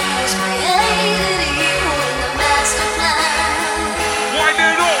everyone was created equal in the master plan. Wind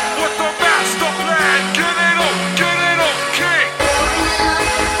it up with the master plan. Get it up, kick. Growing up,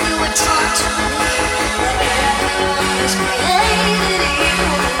 you were taught to believe that everyone was created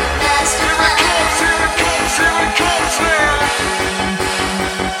equal in the master plan. Here it comes now.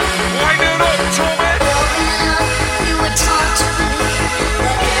 Wind it up, Tommy. Growing up, you were taught to believe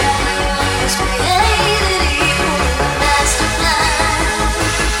that everyone was created equal in the master plan.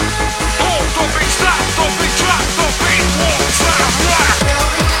 Hold the beat, stop the beat, drop the beat, one time, rock.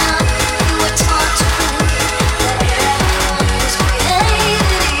 Growing up, you were taught to believe that everyone was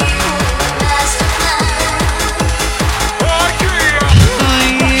created equal in the master plan. Oh yeah.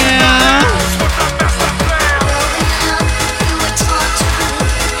 With the master plan. Growing up, you were taught to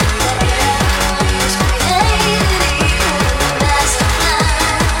believe that everyone was created equal in the master plan.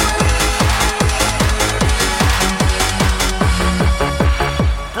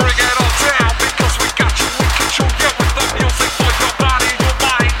 Bring it on down because we got you in control. Yeah, with the music for your body, your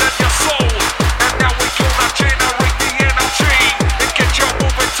mind, and your soul. And now we gonna generate the energy and get you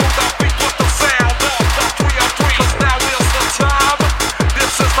moving to the beat with the sound of the 303. 'Cause now is the time.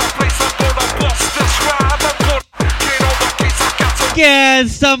 This is the place I'm gonna bust this rhyme. I'm gonna get on the case. I got to Can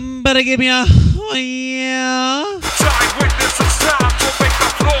somebody give me a oh yeah? die with this. It's time to make the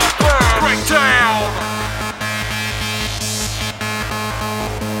floor burn. Break down.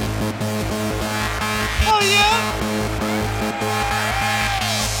 Oh yeah?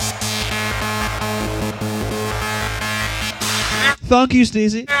 Thank you,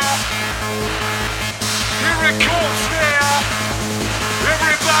 Stacey. Here it comes now.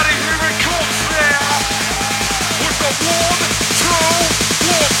 Everybody, here it comes now. With the 1, 2,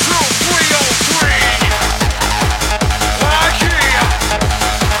 3, oh yeah.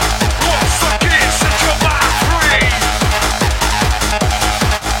 Once again, set your mind free.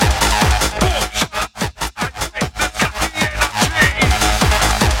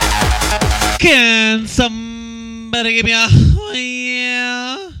 Can somebody give me a oh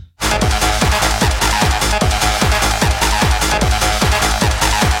yeah?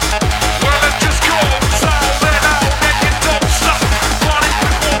 Well, it just goes on and you don't stop. Party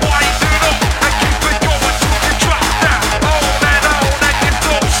people wind it up and keep it going till you drop that. On and you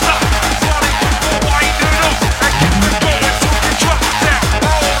don't stop. Party people wind it up and keep it going till you drop that.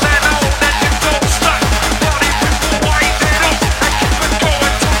 On and you don't stop. Party people wind it up and keep it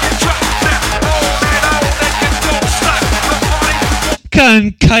going till you drop that. On and you don't stop. The party people. Can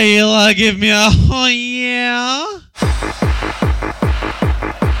Kayla give me a oh yeah?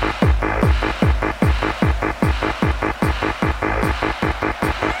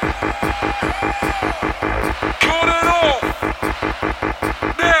 Cut it off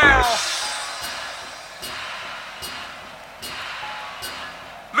now.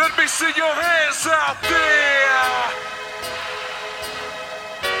 Let me see your hands out there.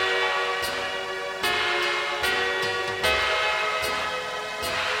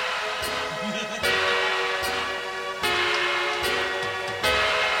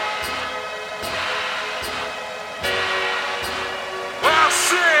 I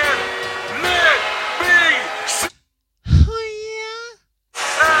said, let me see Oh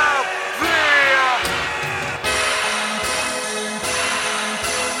yeah? out there.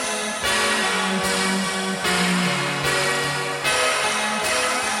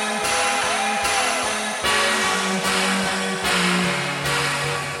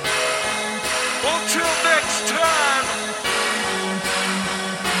 Until next time,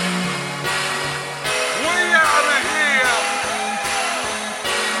 we out of here.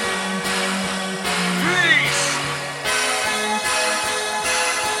 Peace.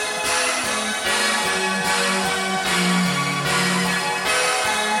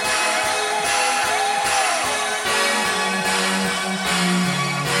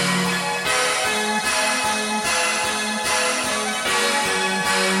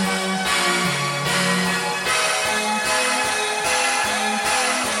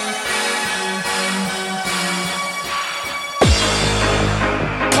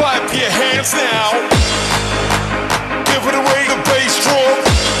 dance now. Give it away, the bass drum.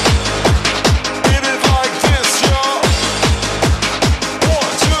 Hit it like this, y'all. 1,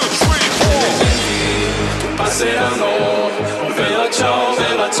 2, 3, 4. Passeranno, veloce,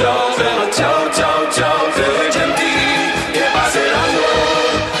 veloce, veloce, ciao, ciao, veloci, che passeranno,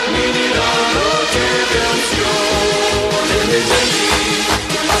 mi diranno che canzone le genti,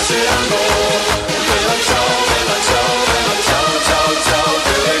 che passeranno, veloce, veloce, veloce, ciao, ciao,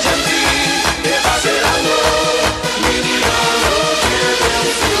 veloci, che passeranno, mi diranno che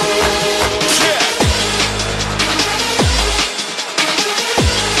canzone. Yeah.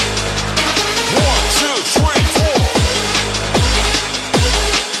 1, 2, 3, 4.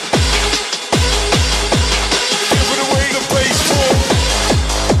 Give it away, the bass drum.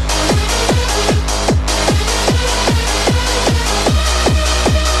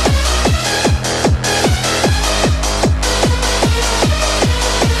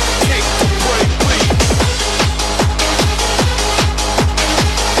 Kick the break beat.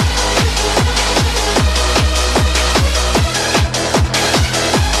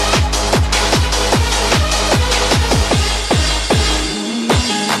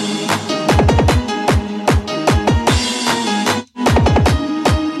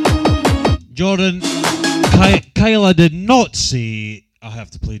 Jordan, Kyla did not say I have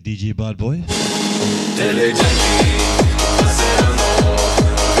to play DJ Bad Boy. Delle genti passeranno,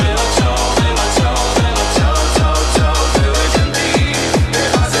 veloce, veloce, veloce, ciao, ciao, delle genti che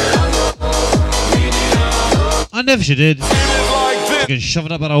passeranno, mi diranno. And if she did, Hit it like this. you can shove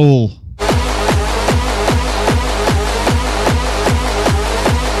it up her hole.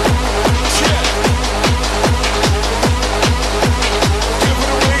 Yeah. Give it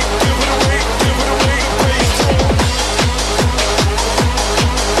away, give it away, give it away, the bass drum.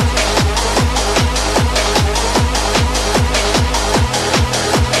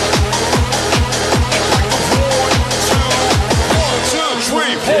 One, two, 1, 2,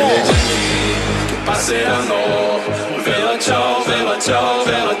 3, 4. Che passeranno, veloce, veloce,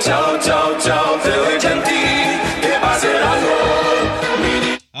 veloce, ciao, ciao, delle genti che passeranno, mi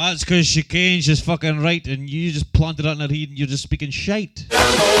diranno. That's because she can, she's fucking right, and you just planted it in her head and you're just speaking shite.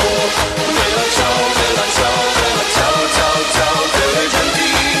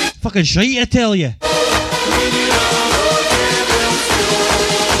 Fucking shite, I tell you.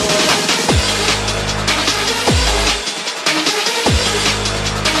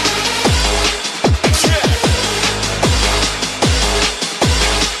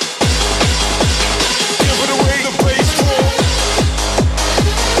 Give it away, the bass drum.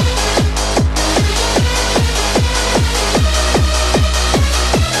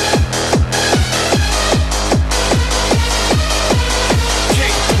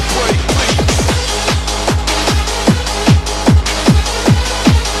 Kick the break beat.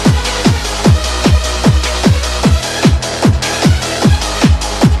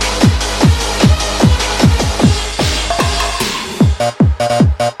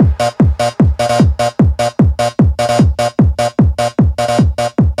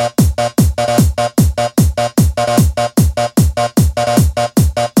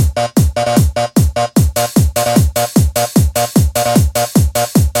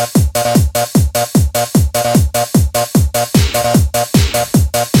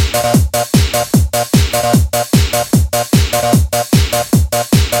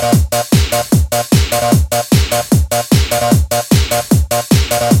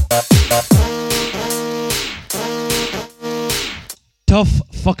 Tough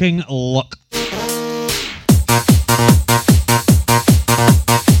fucking luck.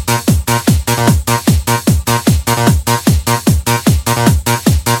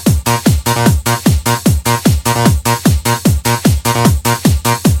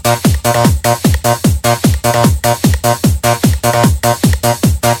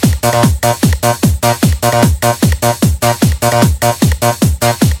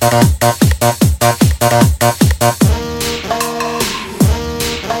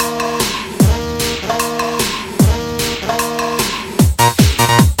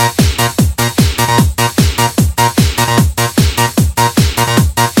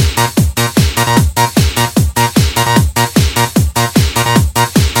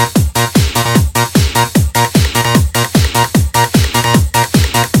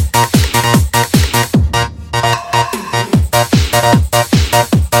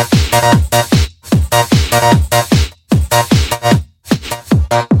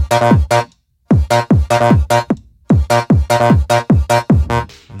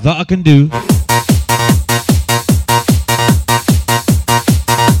 That I can do.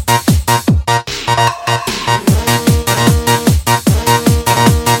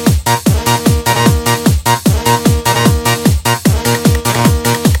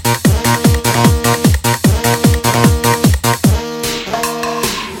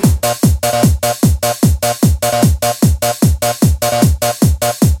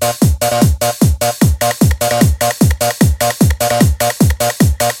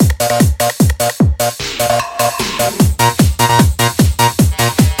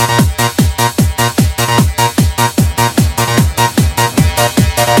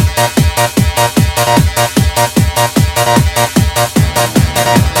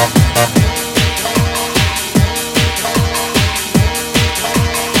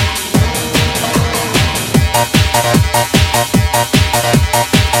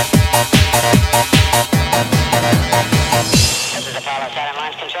 Apollo Saturn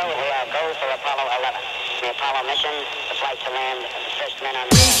launch control. We are go for Apollo 11. The Apollo mission, the flight to land, the first men on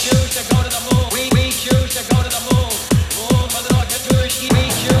the moon. We choose to go to the moon. We choose to go to the moon. Moon, Mother Rocket, Turkey. We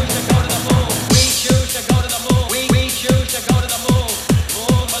choose to go to the moon. We choose to go to the moon. We choose to go to the moon.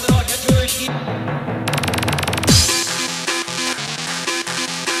 Moon, Mother Rocket, Turkey.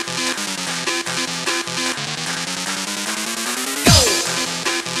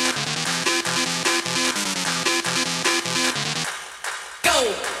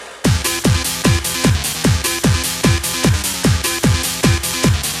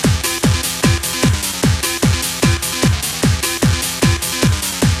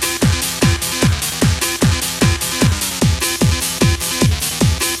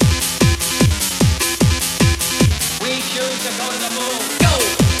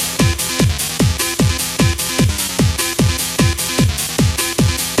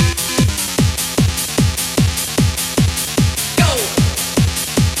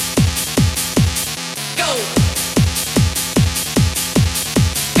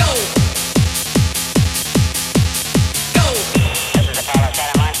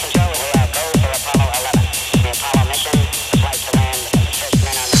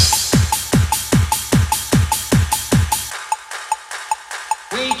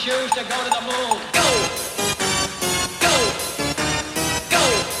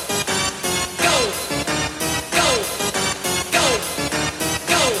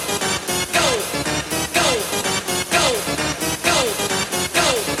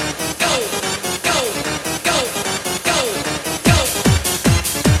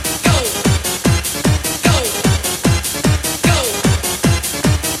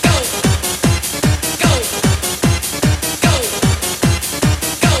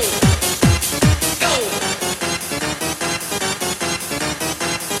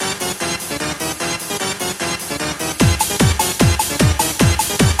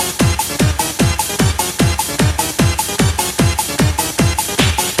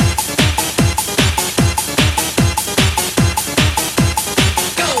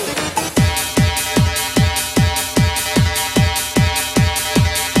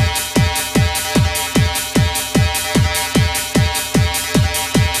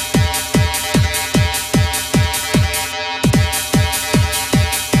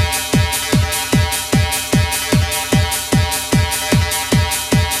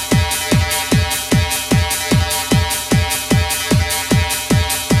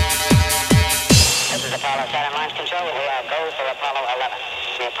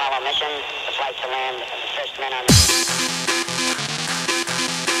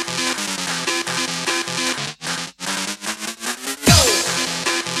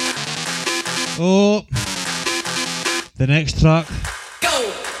 Oh, the next track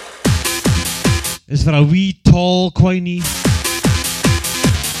is for a wee tall Quiney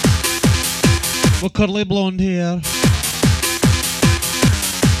with curly blonde hair.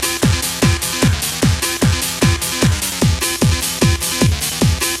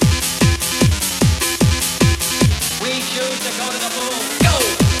 We choose to go to the moon. Go!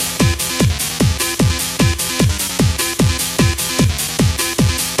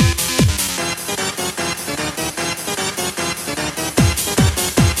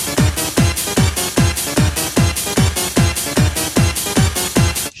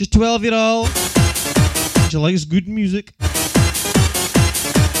 She's 12-year-old. She likes good music.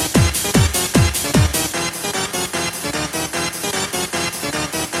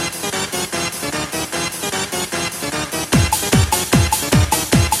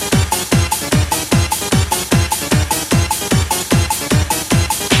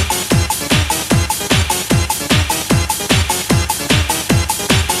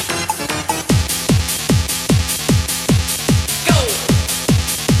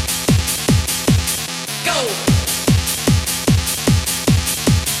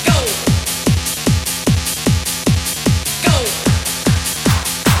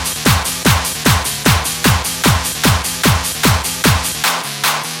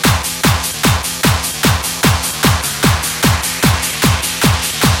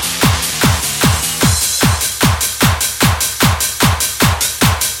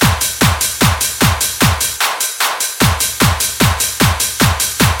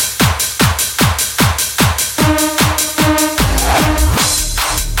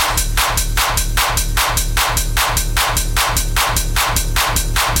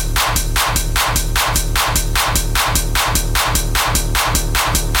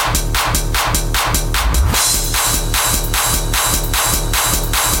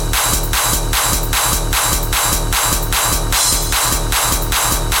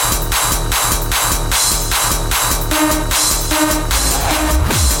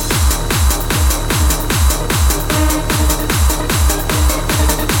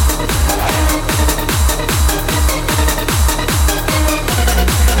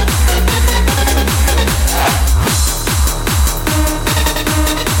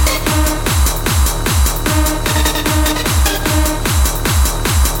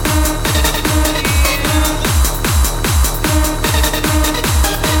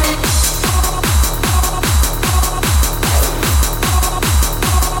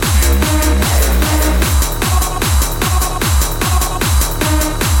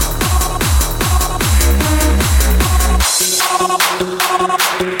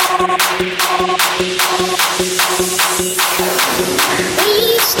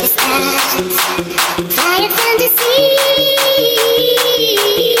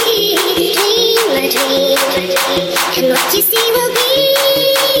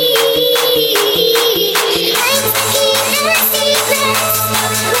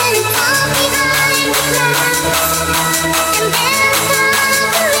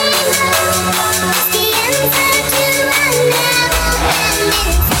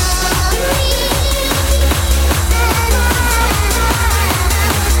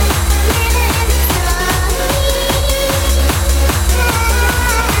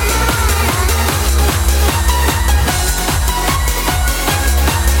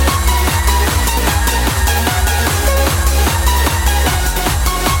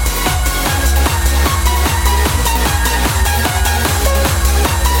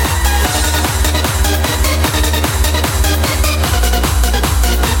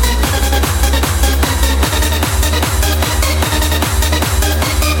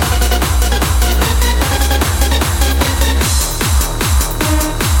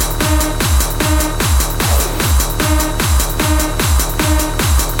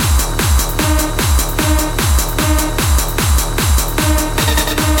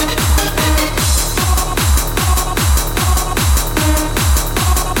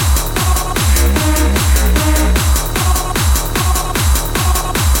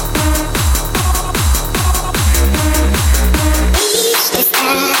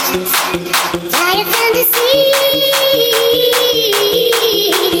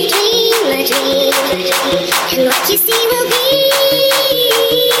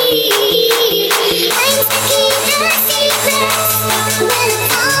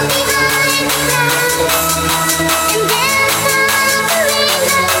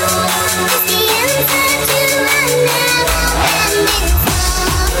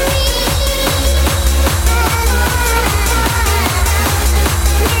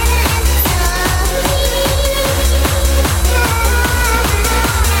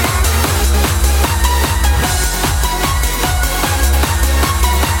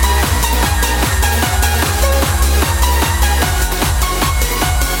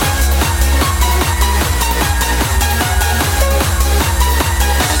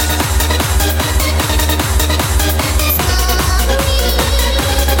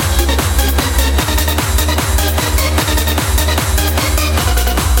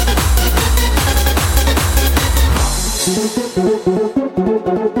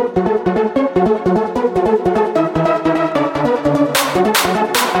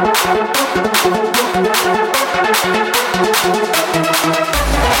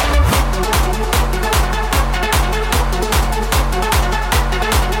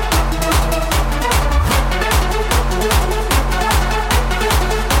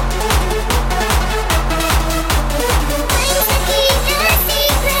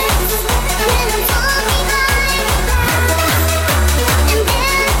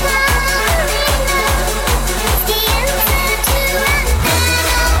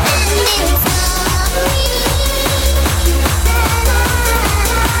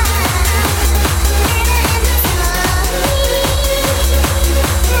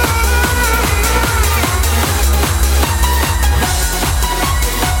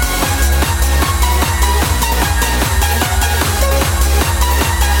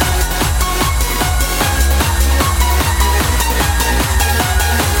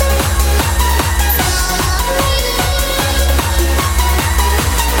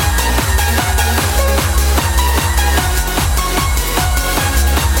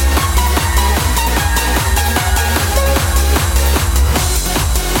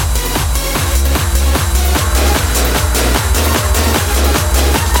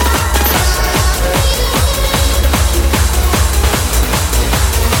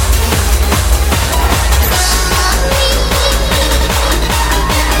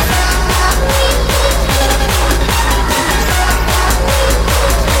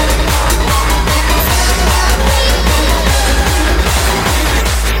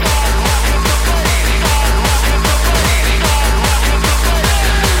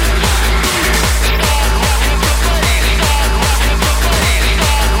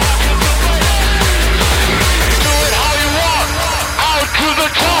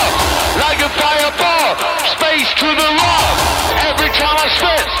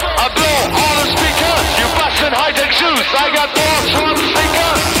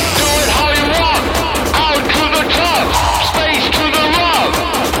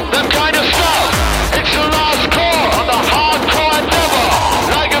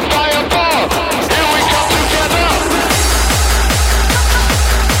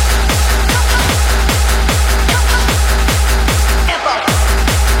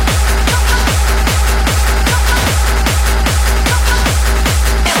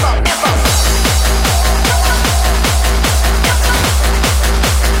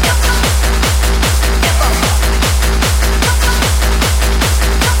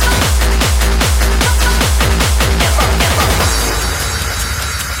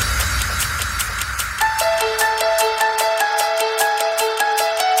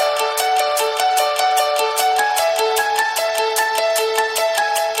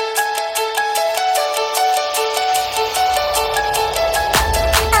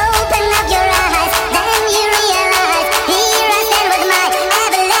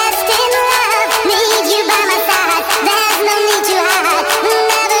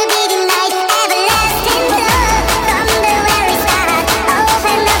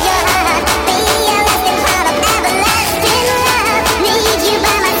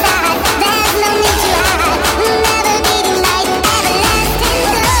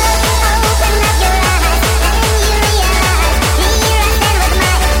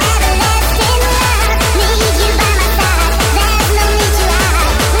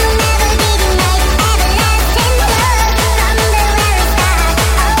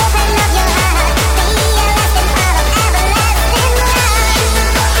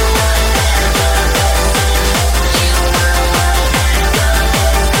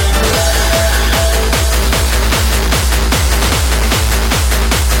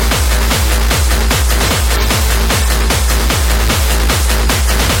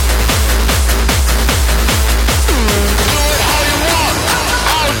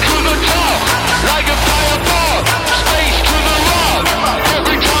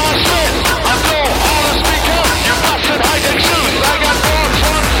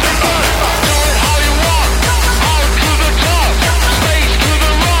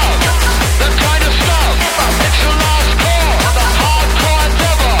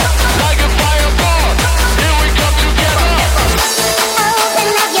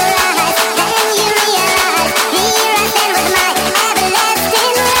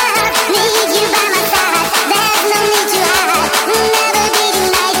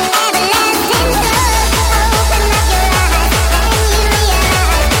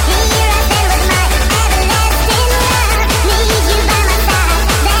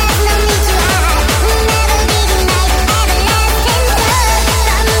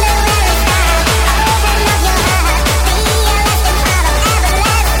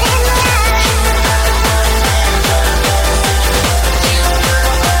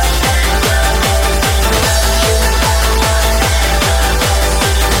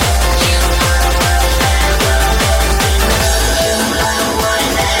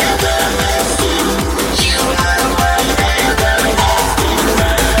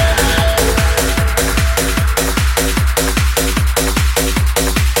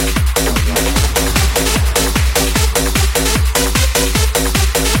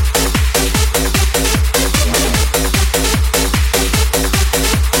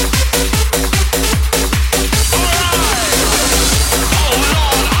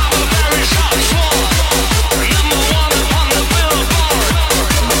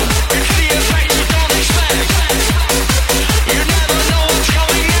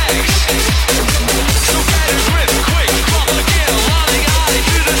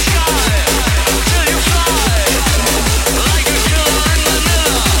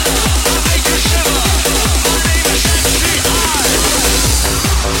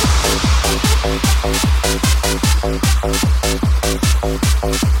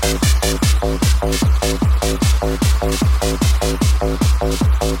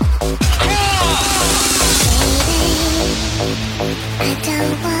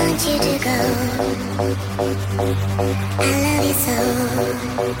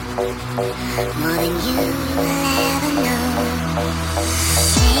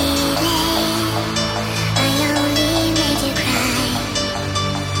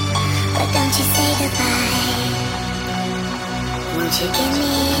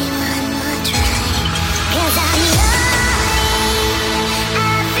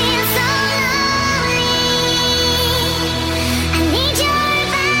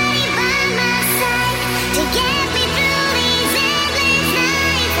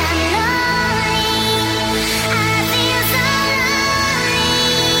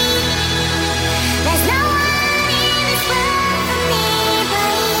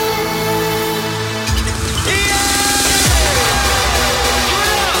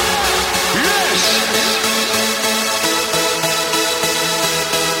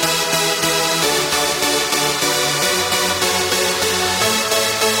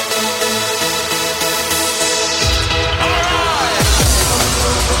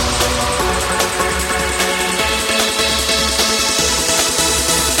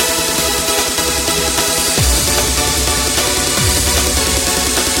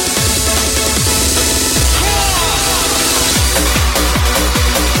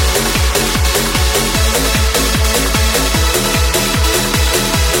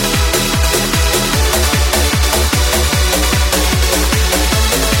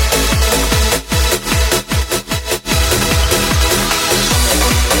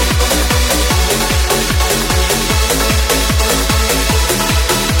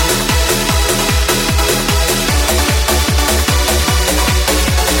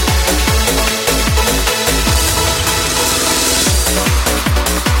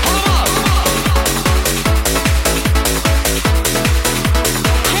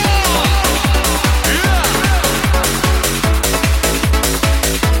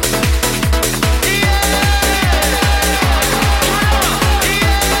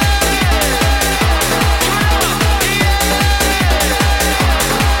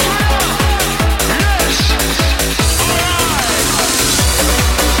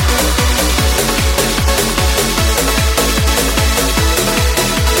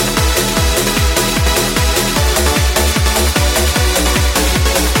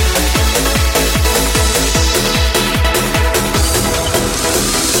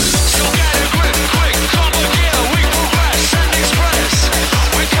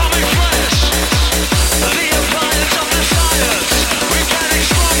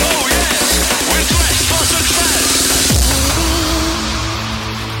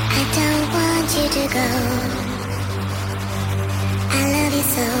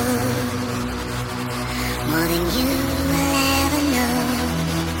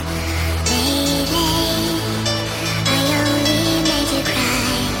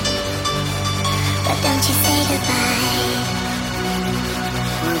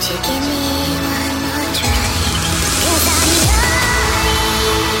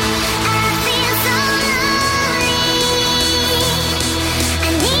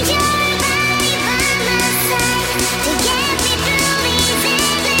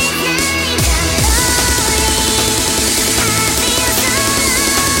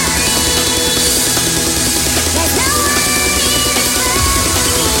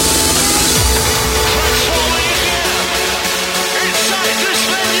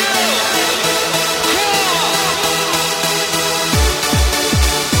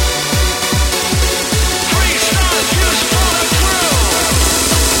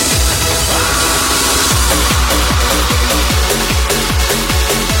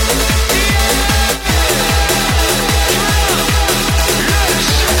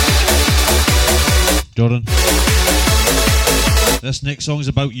 Jordan. This next song is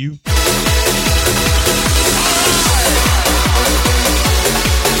about you.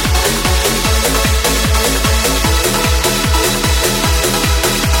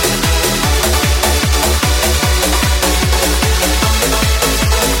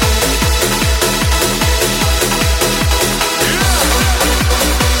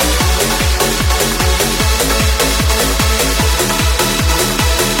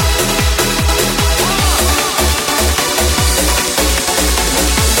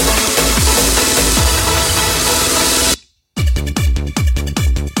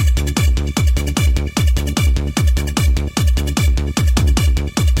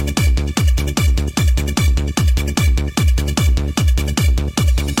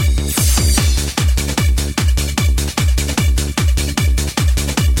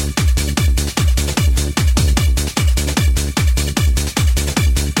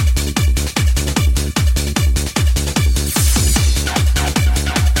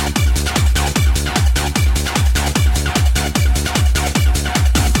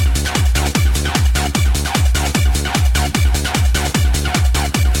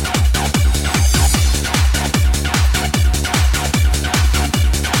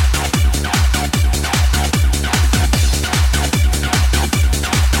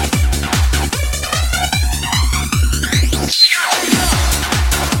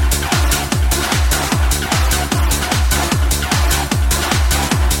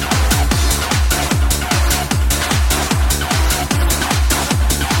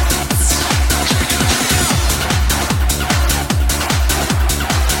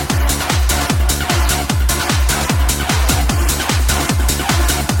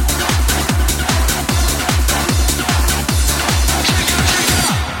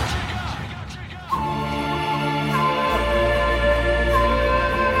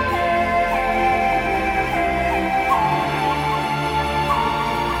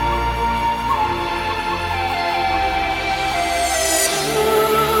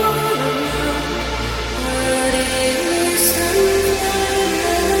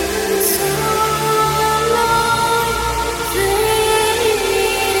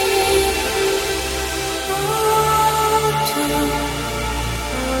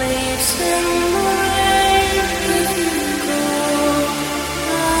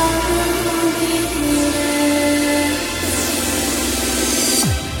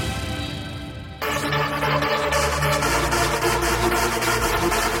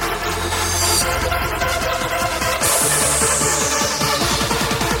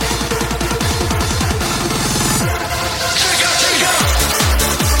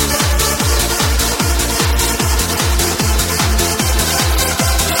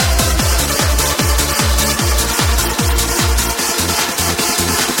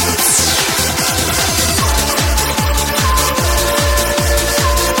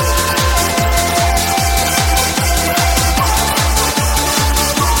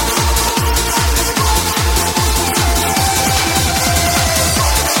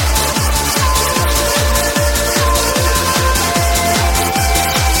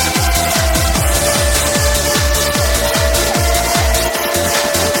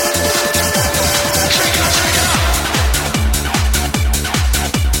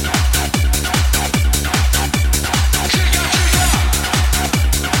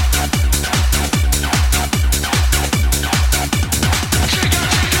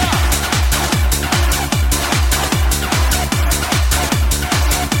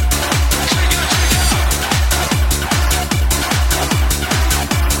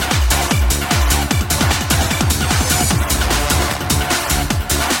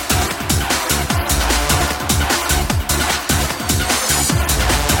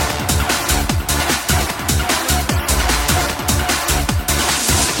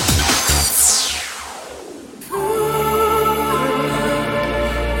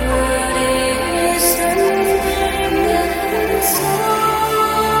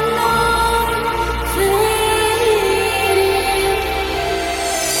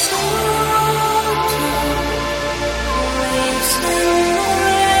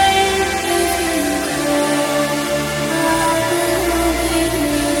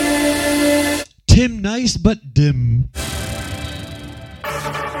 Tim nice but dim.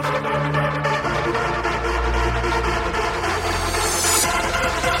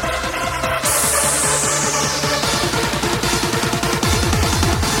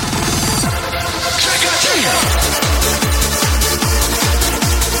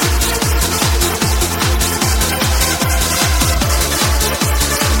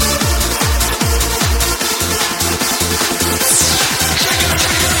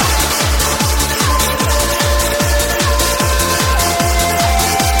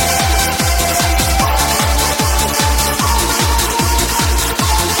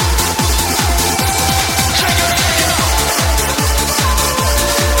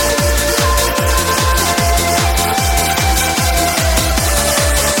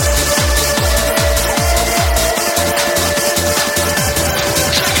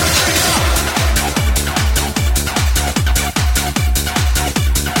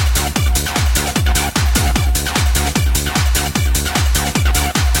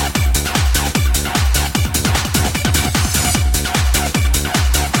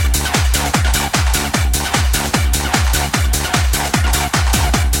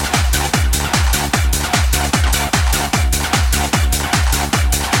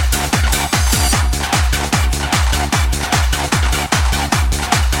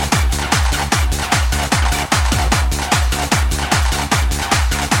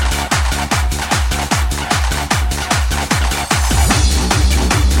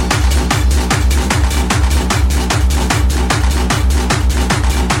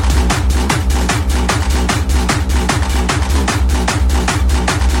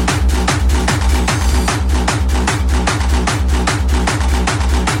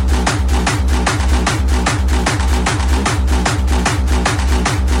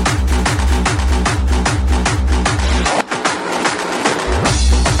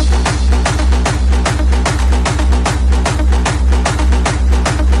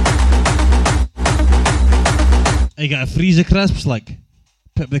 You got a freezer crisps, like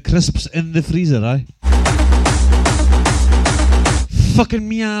put the crisps in the freezer, aye? Fucking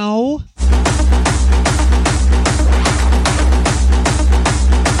meow.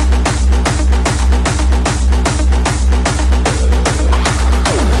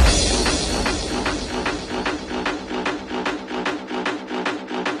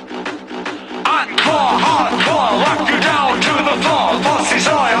 Hardcore, lock you down to the floor. Bossy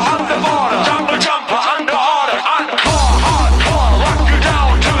Sawyer on the border. Jungle jumper under order. Hardcore, lock you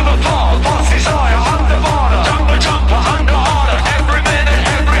down to the floor. Bossy Sawyer on the border. Jungle jumper under order. Every minute,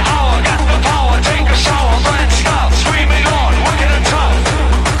 every hour, got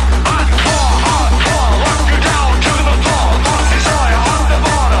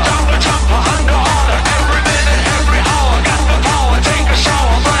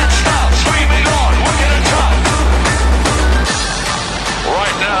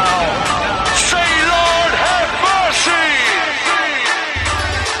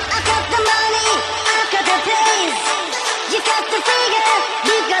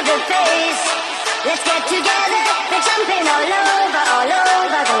got the pace. Let's get together. We're jumping all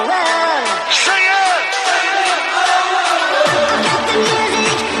over the world. Sing it! I've got the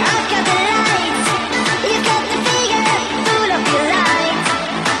music, I've got the lights. You've got the figure, full of your light.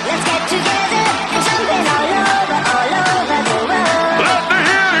 Let's get together. We're jumping all over the world. Let me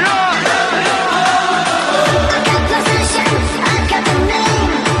hear ya! I've got possession, I've got the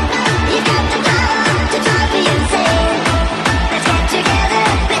name. You got the power to drive me insane. Let's get together,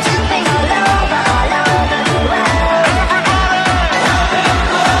 we're jumping all over the world.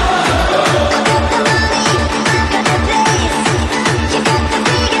 I've got the money, I've got the place. You got the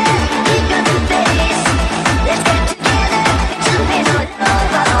figure, you got the face. Let's get together, jumping all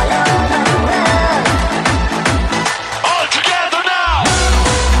over the world. All together now!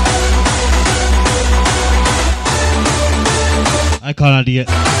 I can't do it.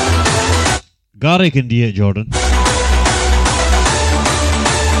 Gary can do it, Jordan.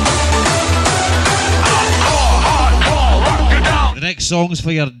 The next song's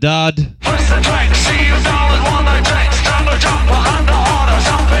for your dad. Twist the track, see you darling, one night drinks. Time to jump under order,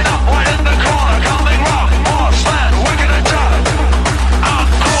 jumping up right in the corner. Coming rock, horseman, wicked and dark.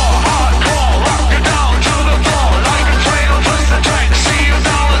 Hardcore, rock it down to the floor. Like a trail, twist the track, see you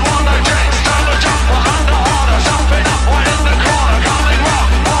darling, one night drinks. Time to jump under order, jumping up right in the corner. Coming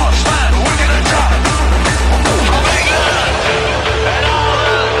rock, horseman, wicked and dark. From England and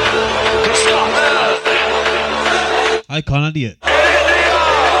Ireland to Scotland, I can't do it.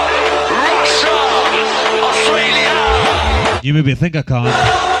 Russia, Australia, You maybe think I can't,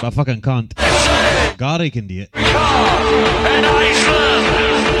 but I fucking can't. Gary can do it. and Iceland.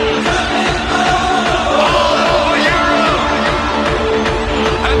 All over Europe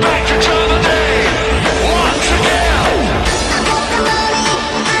and back to Germany once again. I've got the money,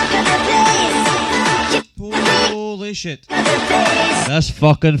 I've got the place. Holy shit. The face, This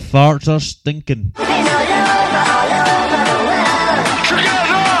fucking farts are stinking. been all over the world.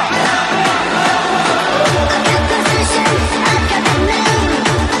 Together, I've got possession, I've got the name.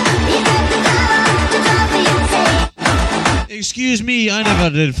 You got the power to drive me insane. Excuse me, I never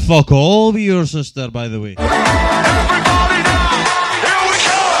did fuck all with your sister, by the way. everybody now, here we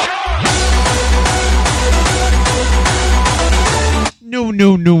go.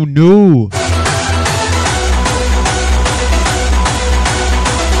 No.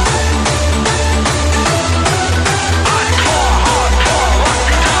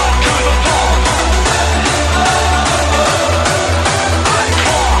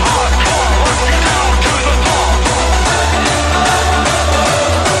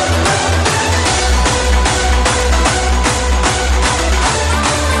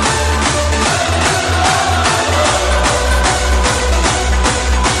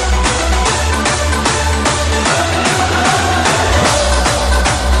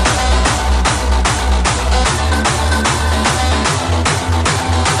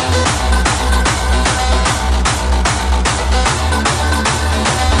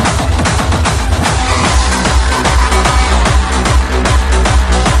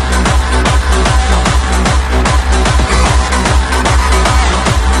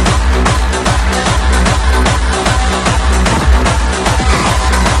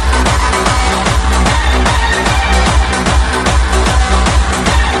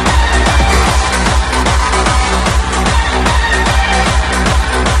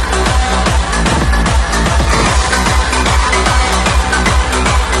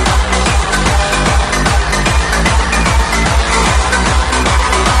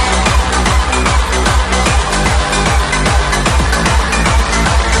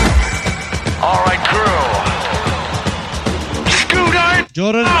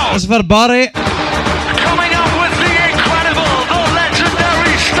 Jordan, this is for Barry. Coming up with the incredible, the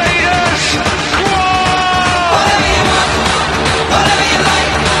legendary status quo! Whatever you want, whatever you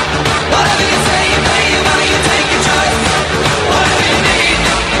like, whatever you say, you pay your money, you take your choice. Whatever you need,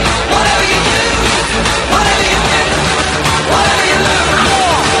 whatever you use, whatever you get, whatever you lose.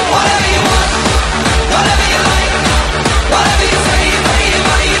 Whatever you want, whatever you like, whatever you say, you pay your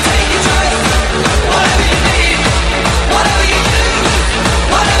money, you take your choice. Whatever you need, whatever you use,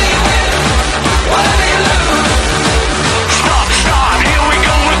 whatever you get,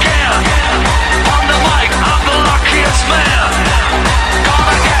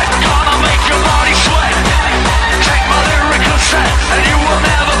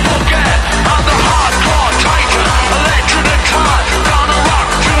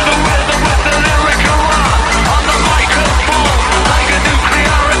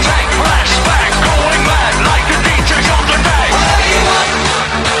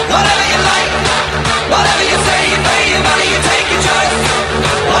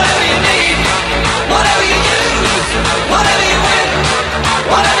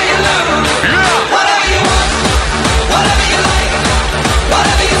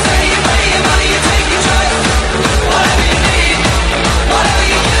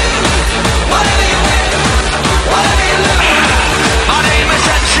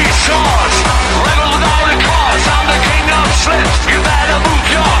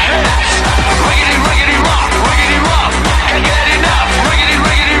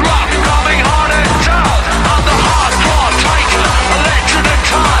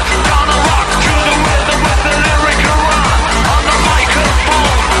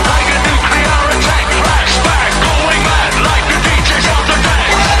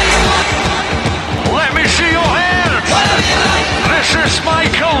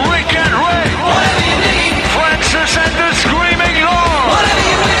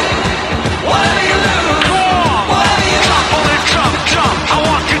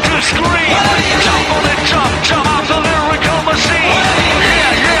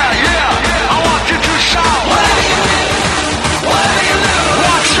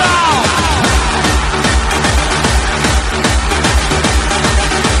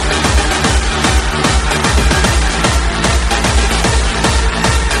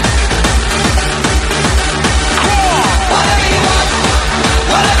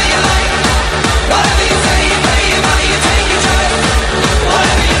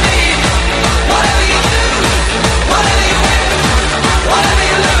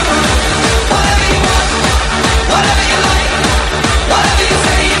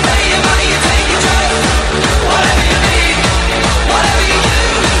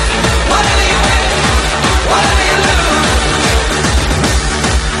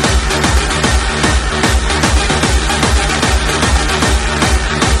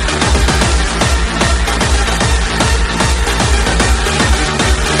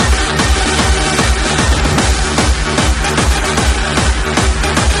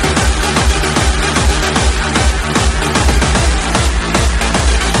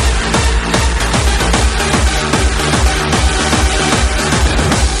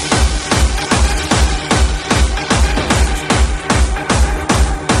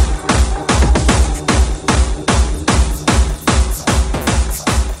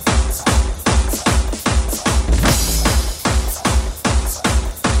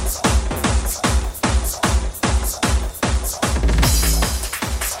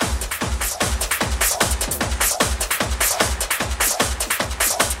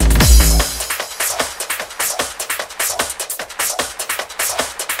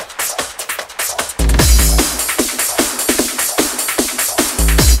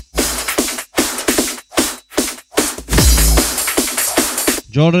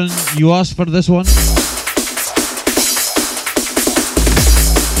 Jordan, you asked for this one.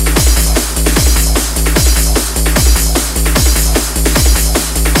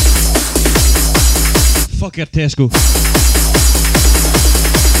 Fuck your Tesco.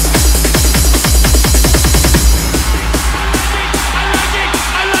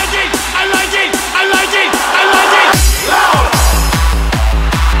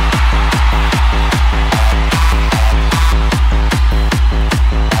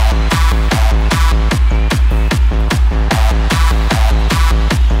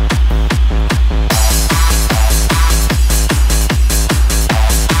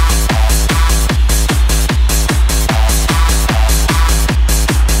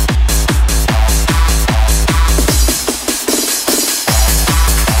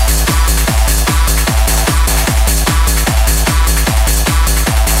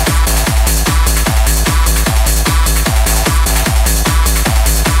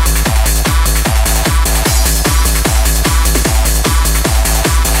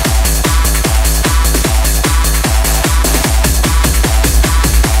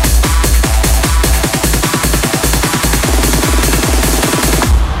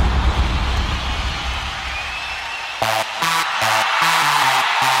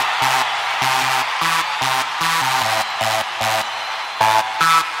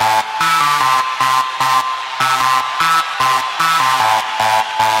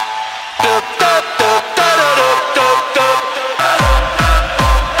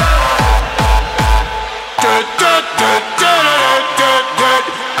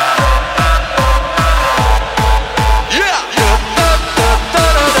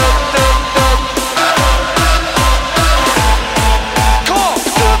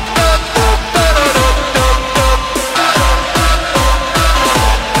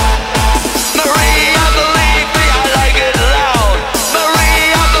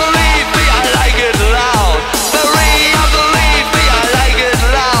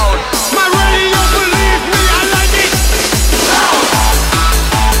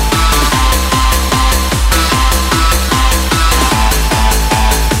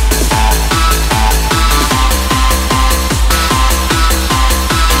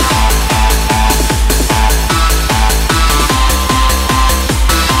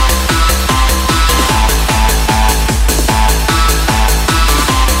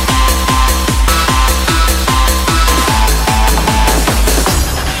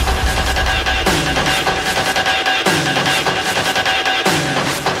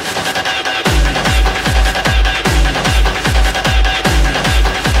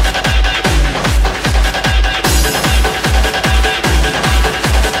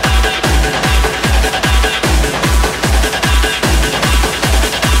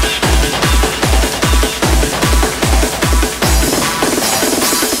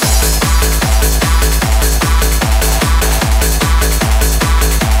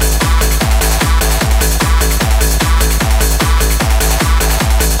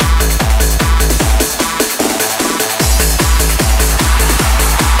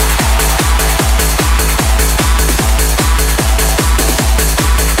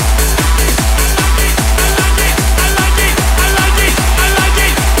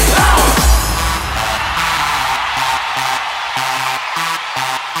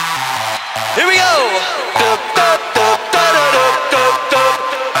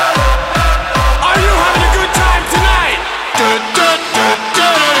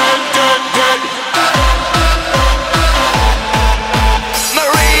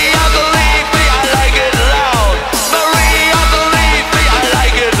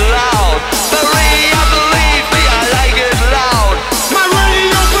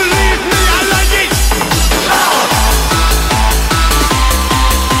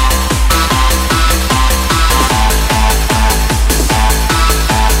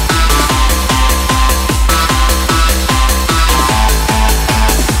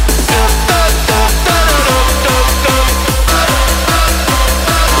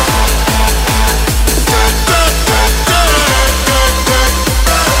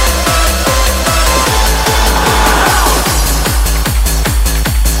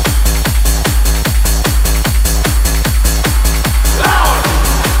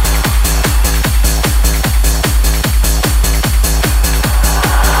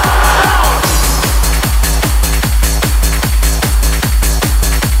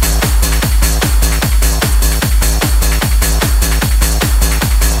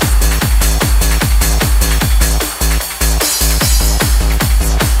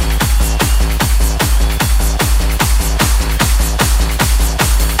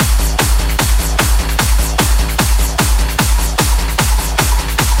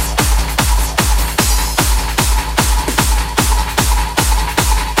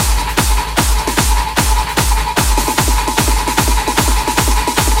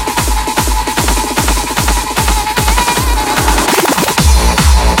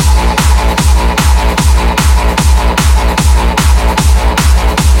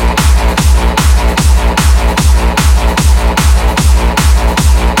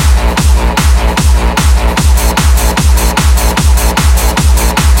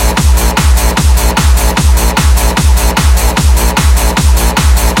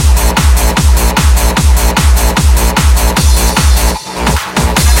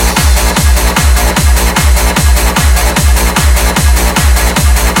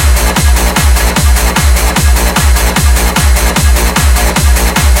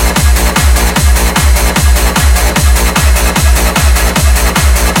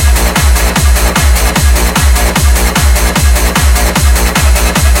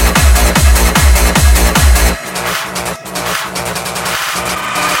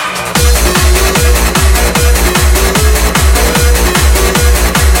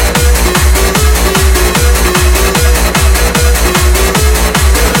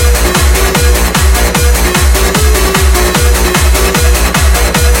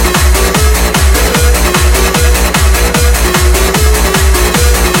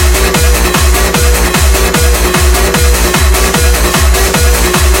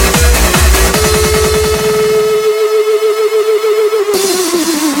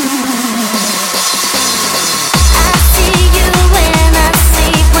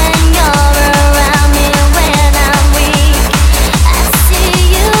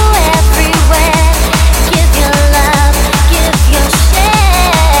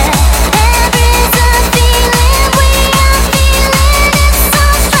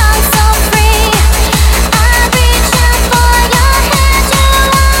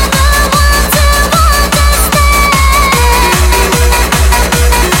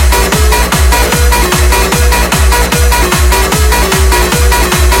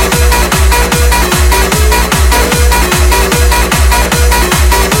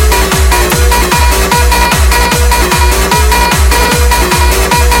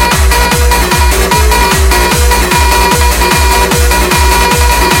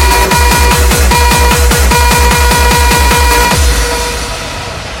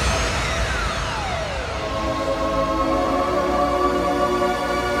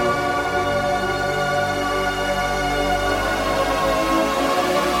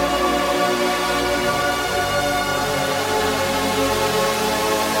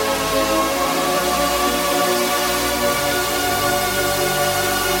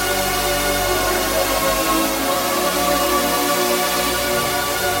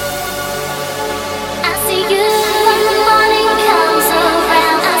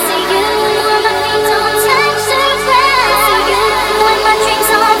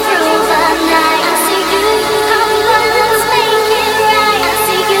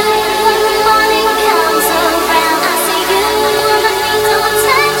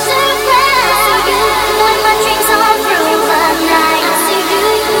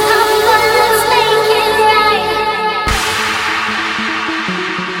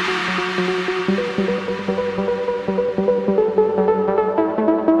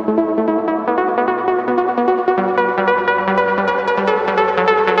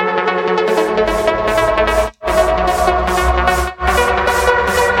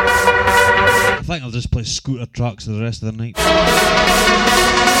 scooter tracks for the rest of the night.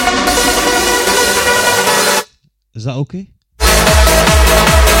 Is that okay?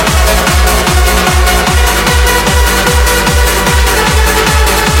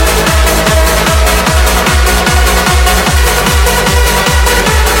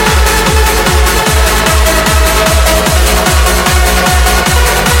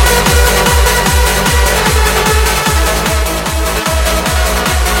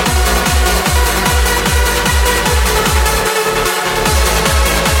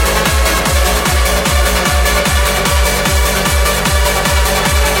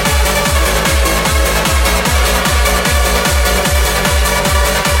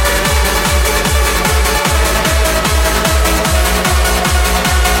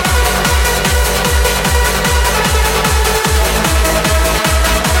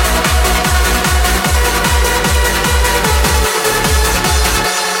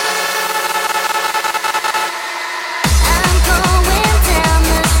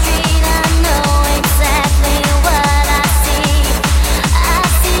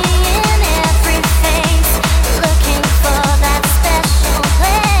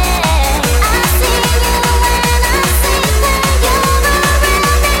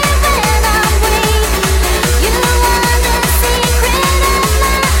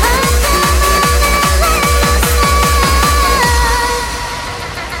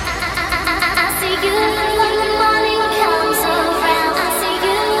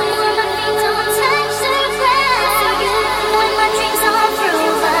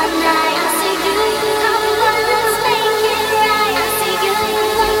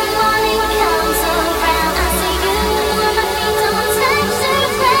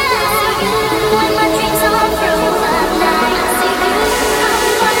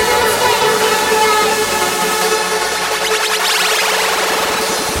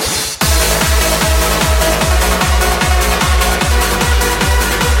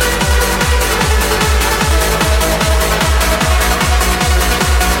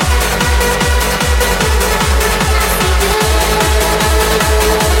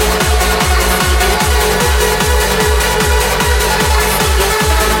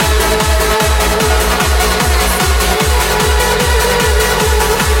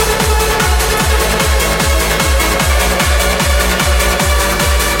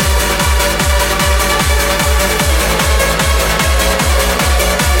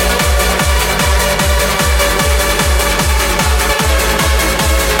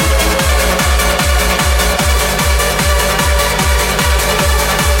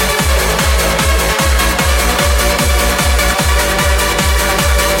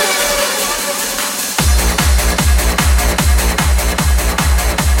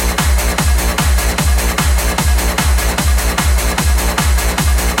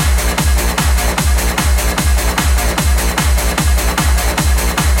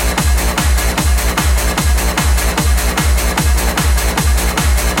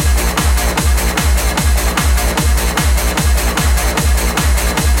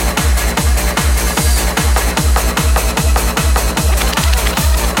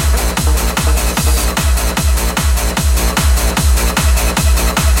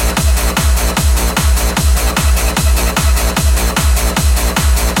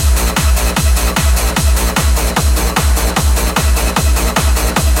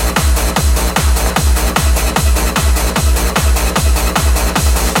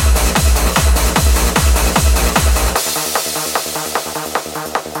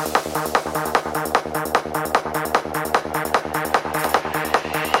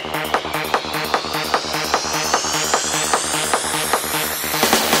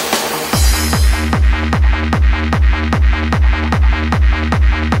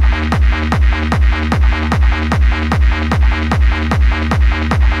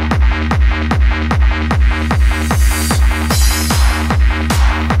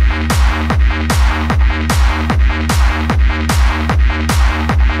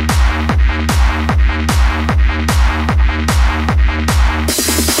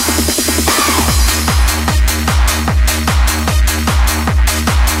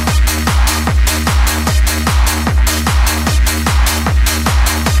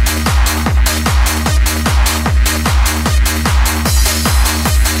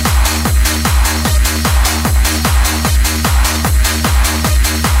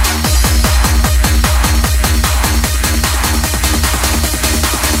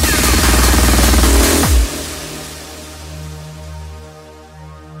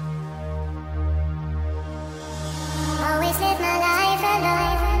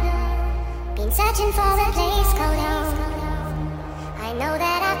 searching for a place called home. I know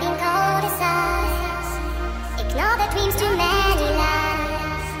that I've been cold aside.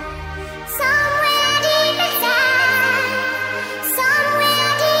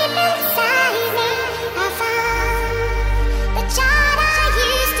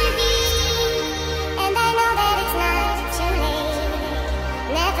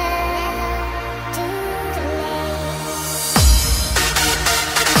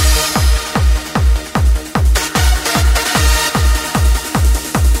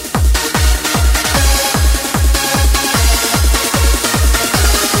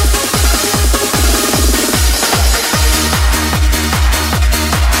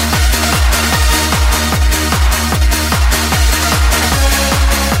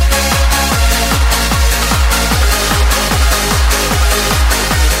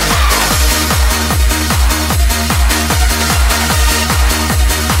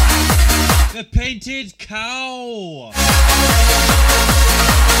 Painted Cow.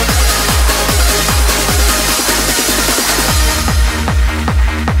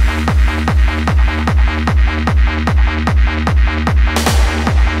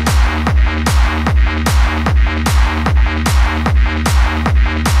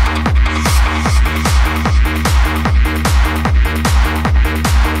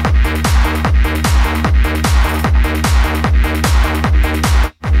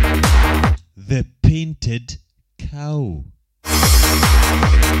 The Painted Cow.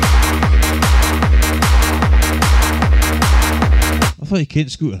 I thought you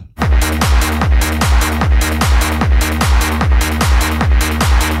can't scooter.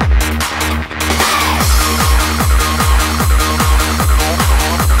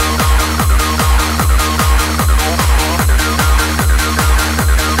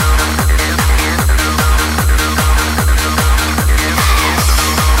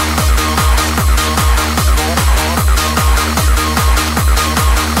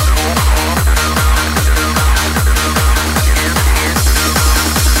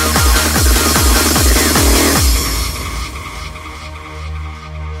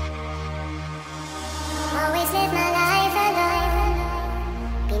 Always live my life alone.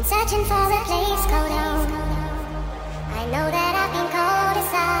 Been searching for a place called home. I know that I've been called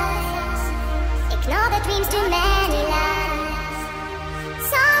aside. Ignore the dreams, too many lies.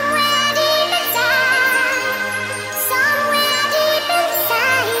 Somewhere deep inside, somewhere deep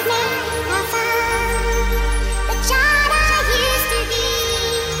inside me, I found the child I used to be.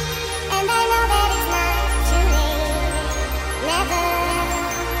 And I know that it's not too late. Never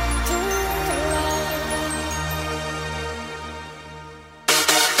too late.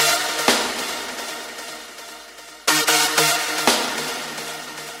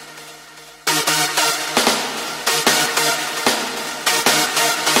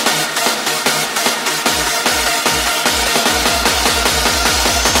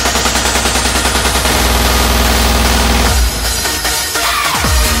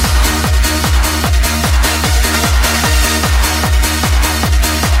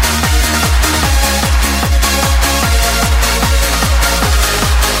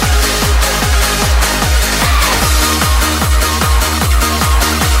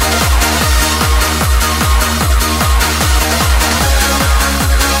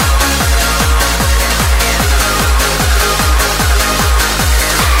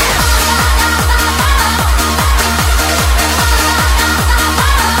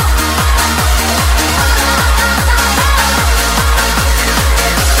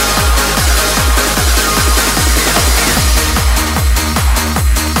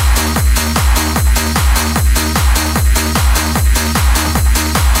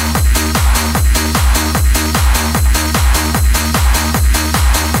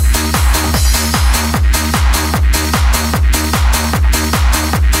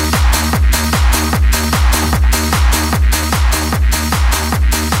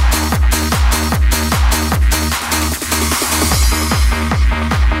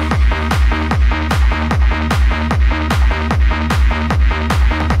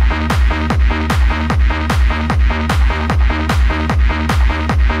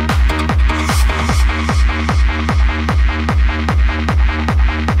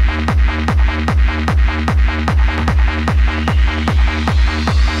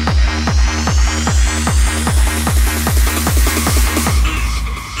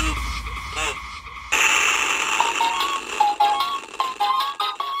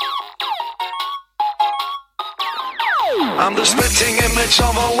 I'm the spitting image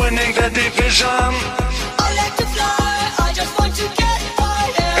of a winning the division. I like to fly, I just want to get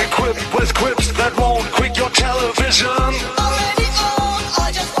higher. Equipped with quips that won't quit your television. Already on,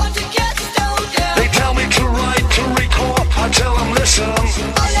 I just want to get stoned, yeah. They tell me to write, to record, I tell them listen.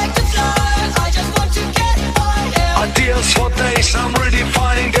 I like to fly, I just want to get higher. Ideas for days, I'm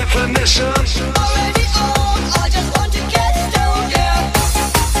redefining definitions. Already on, I just want to get stoned, yeah.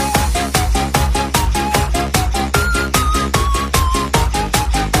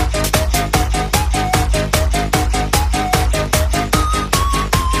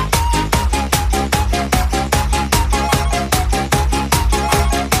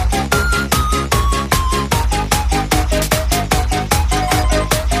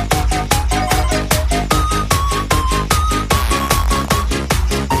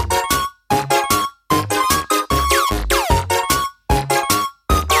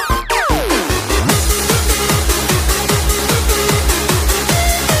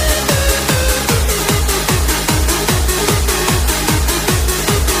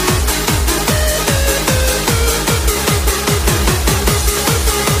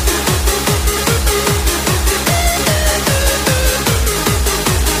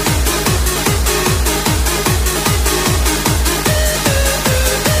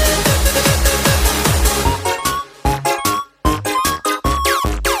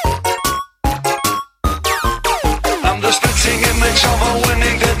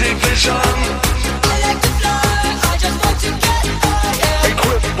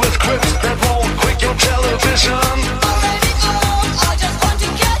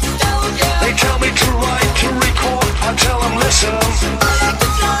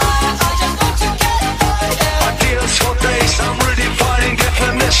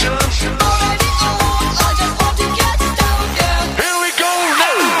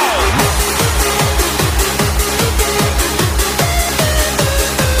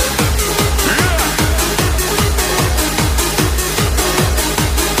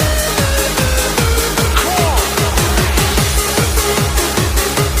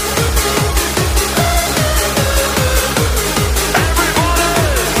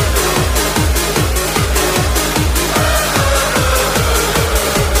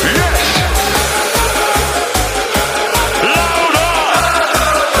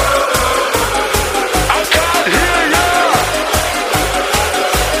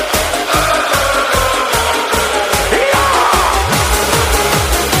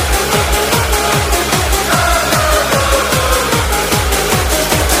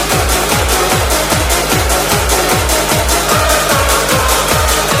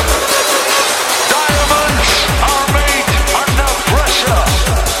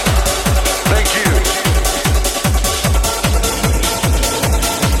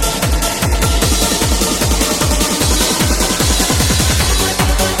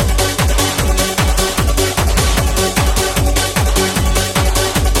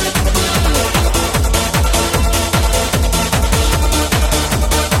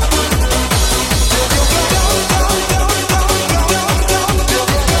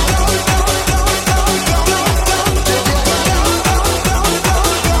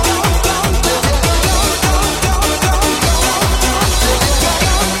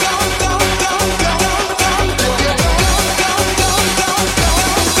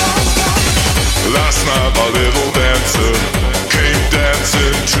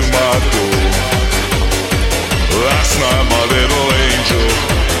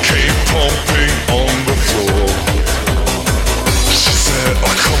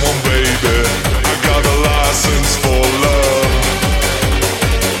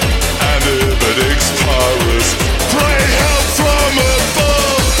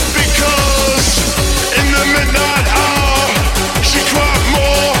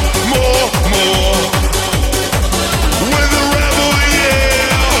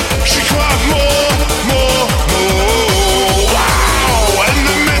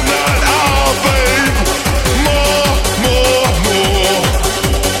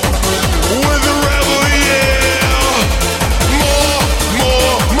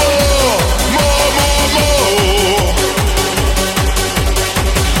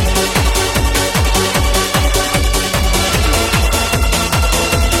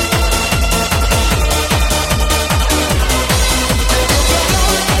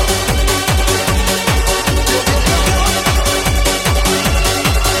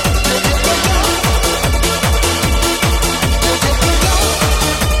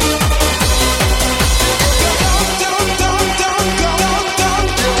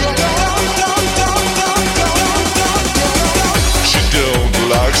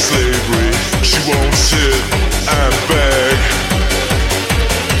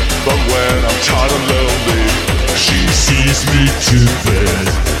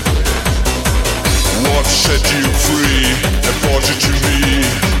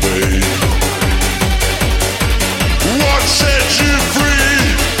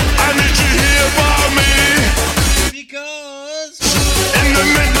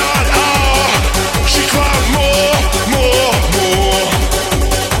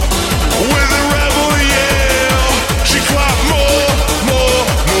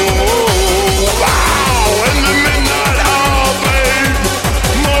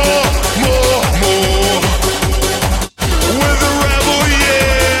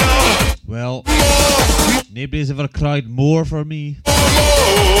 Anybody's ever cried more for me?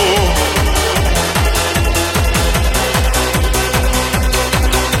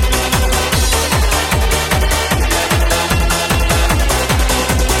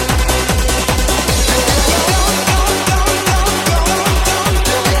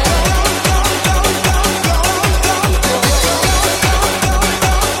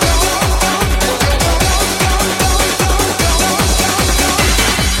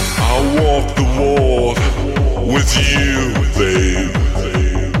 With you, babe.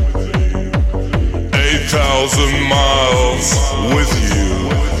 8,000 miles with you.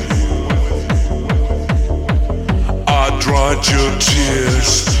 I dried your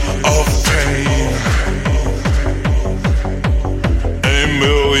tears of pain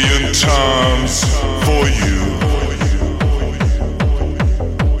 1,000,000 times for you.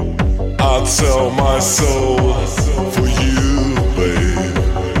 I'd sell my soul for you, babe.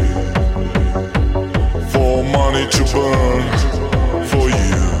 Money to burn for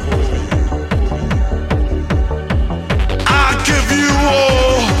you. I give you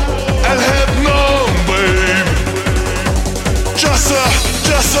all and have none, babe. Just to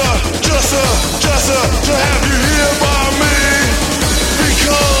have you here by me.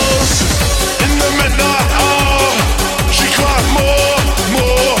 Because in the midnight hour, she cried more.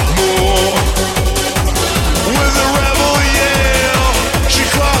 With a rebel yell, she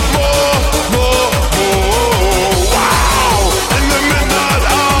cried more. Wow!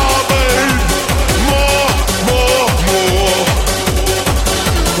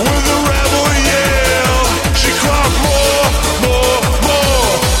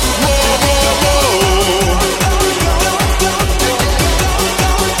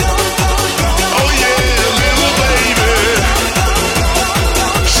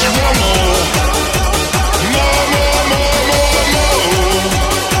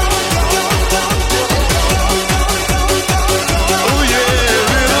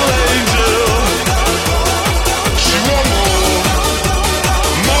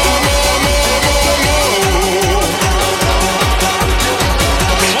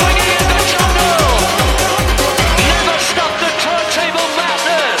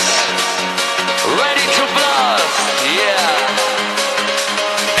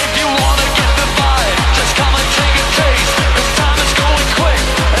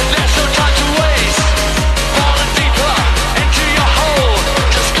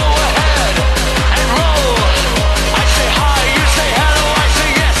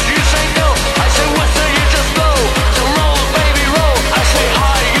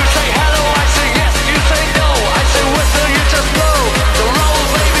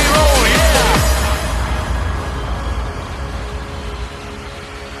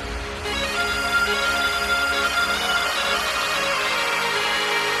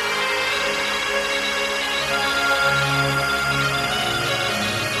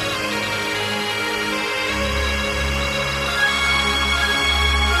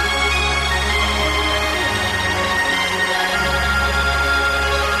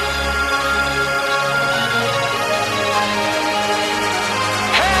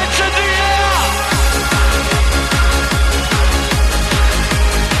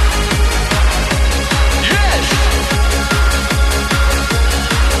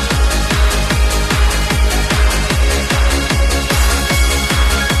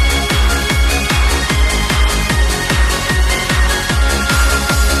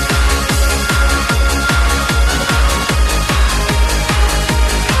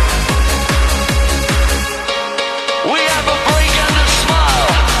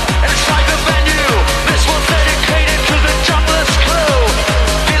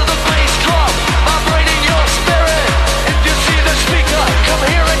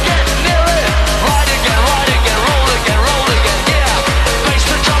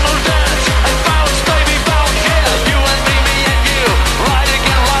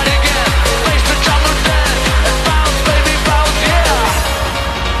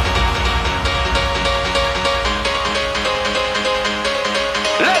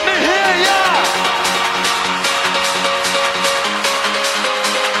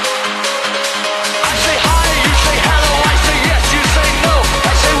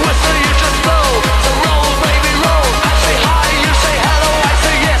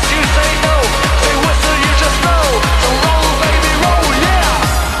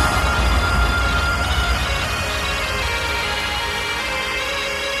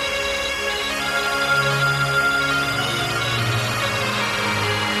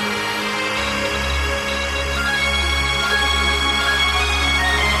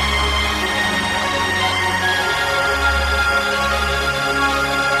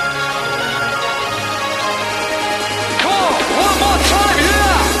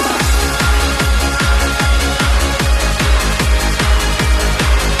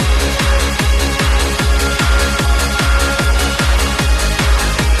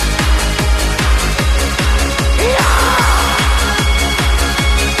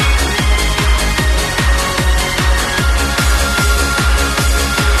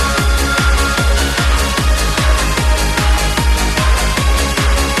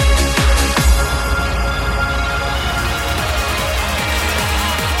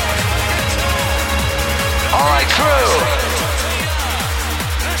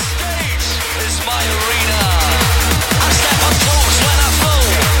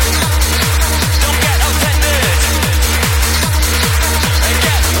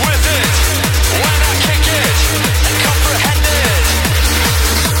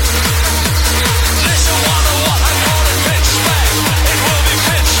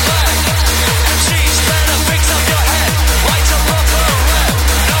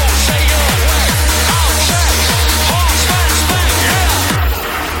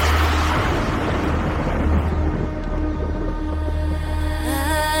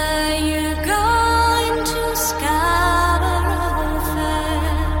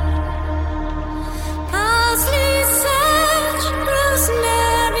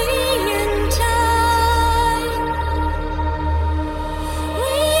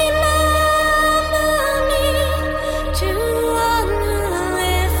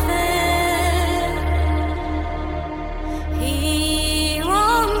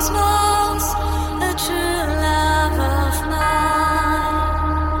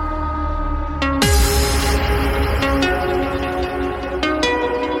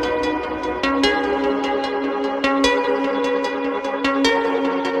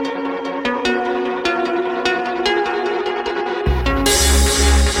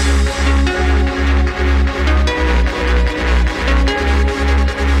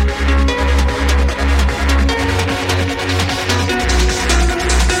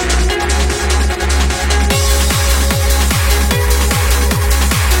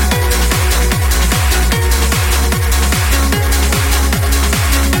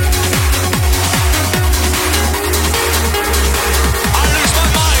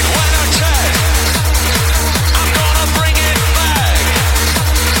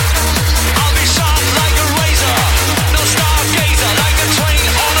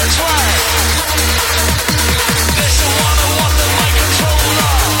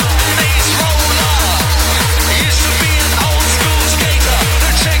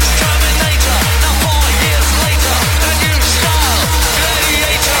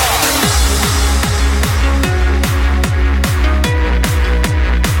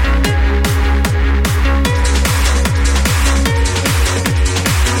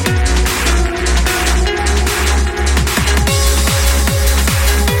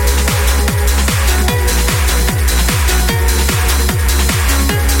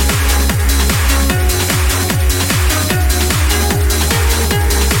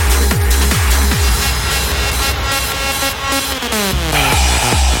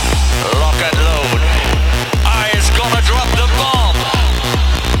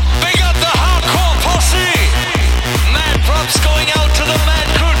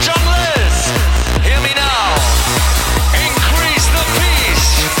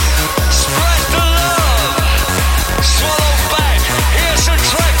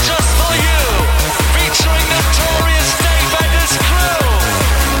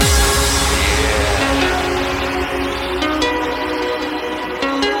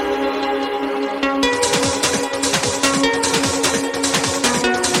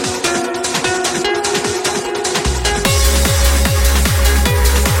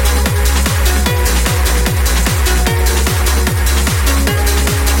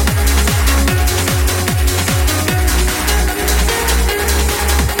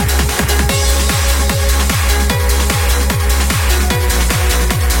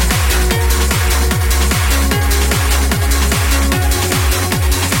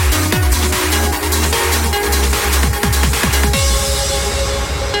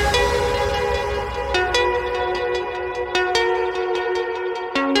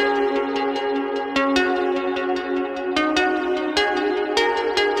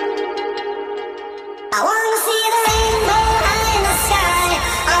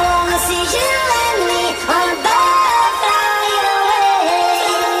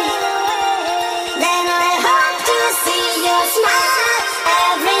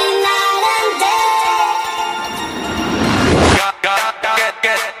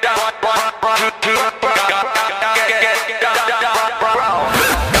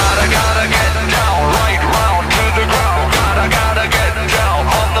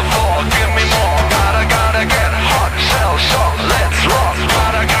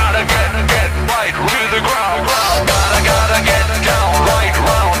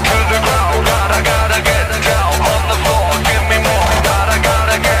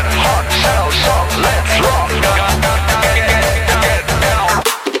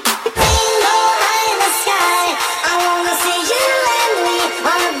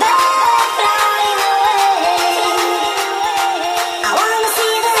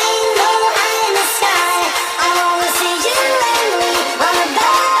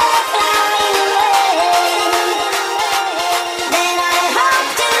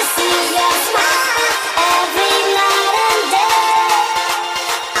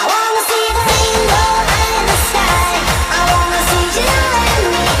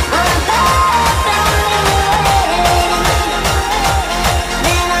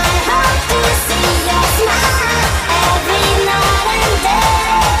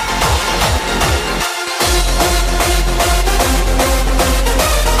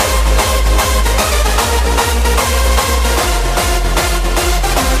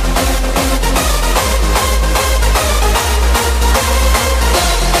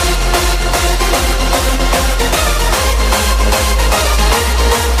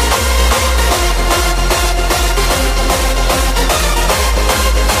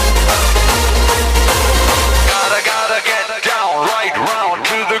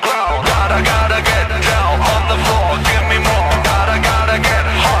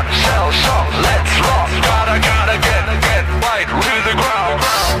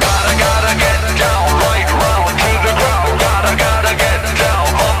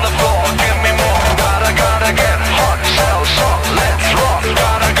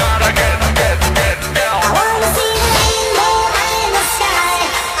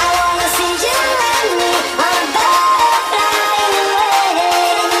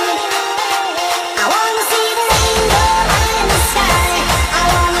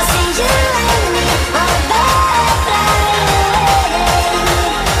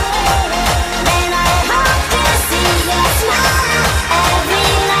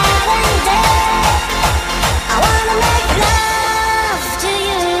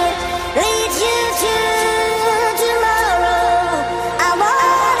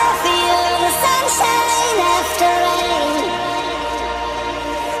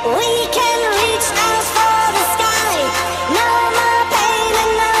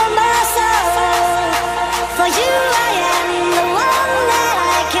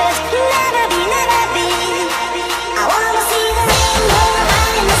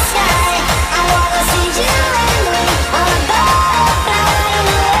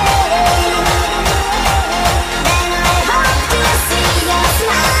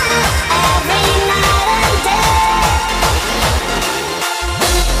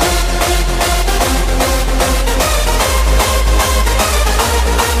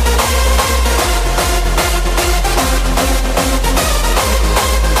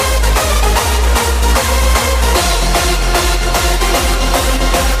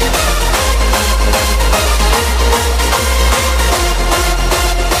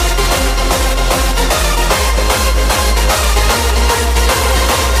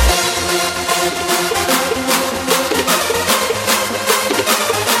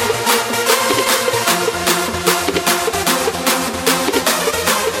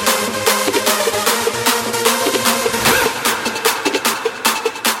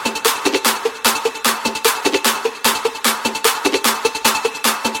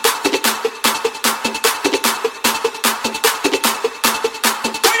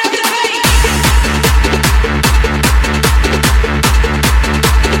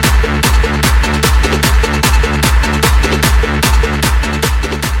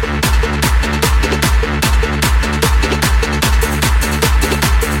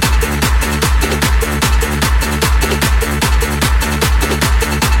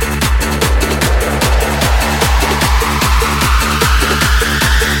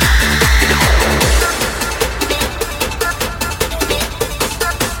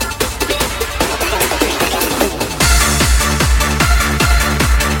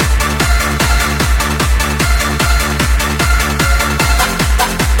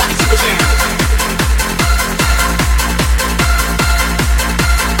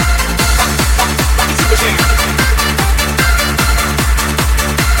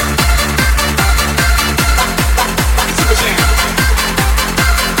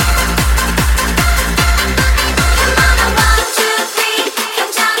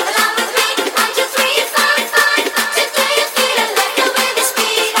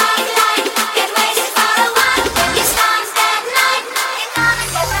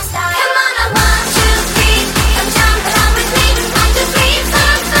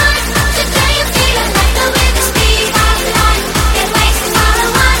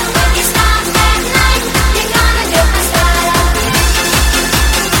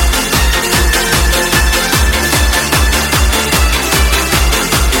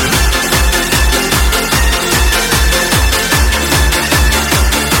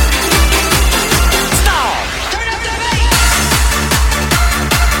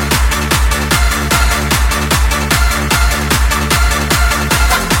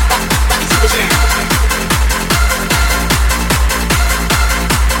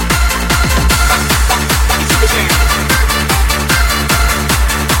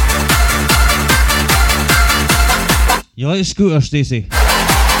 like a scooter, Stacey?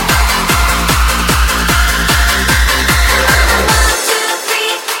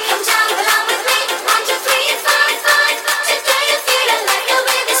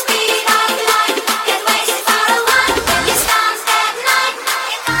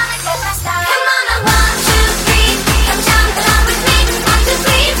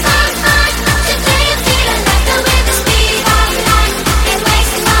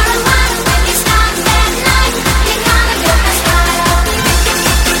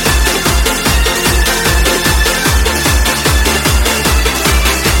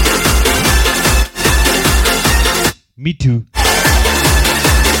 Me too.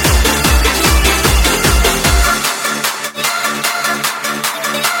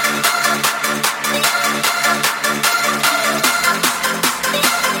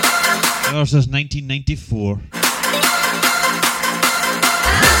 Yours is 1994.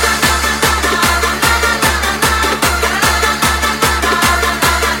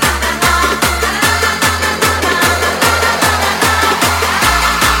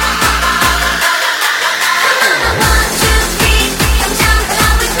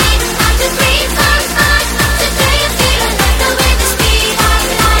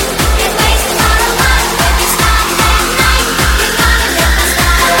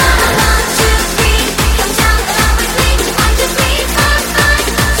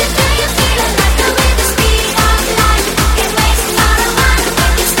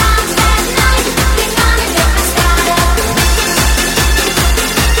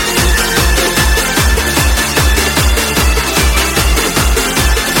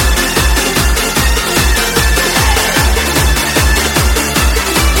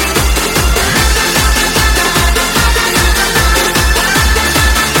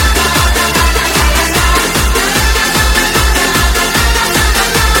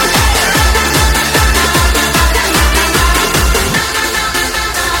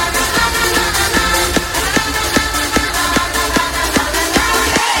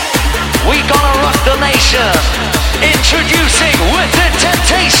 Introducing Within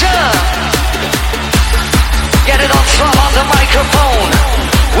Temptation. Get it on from on the microphone.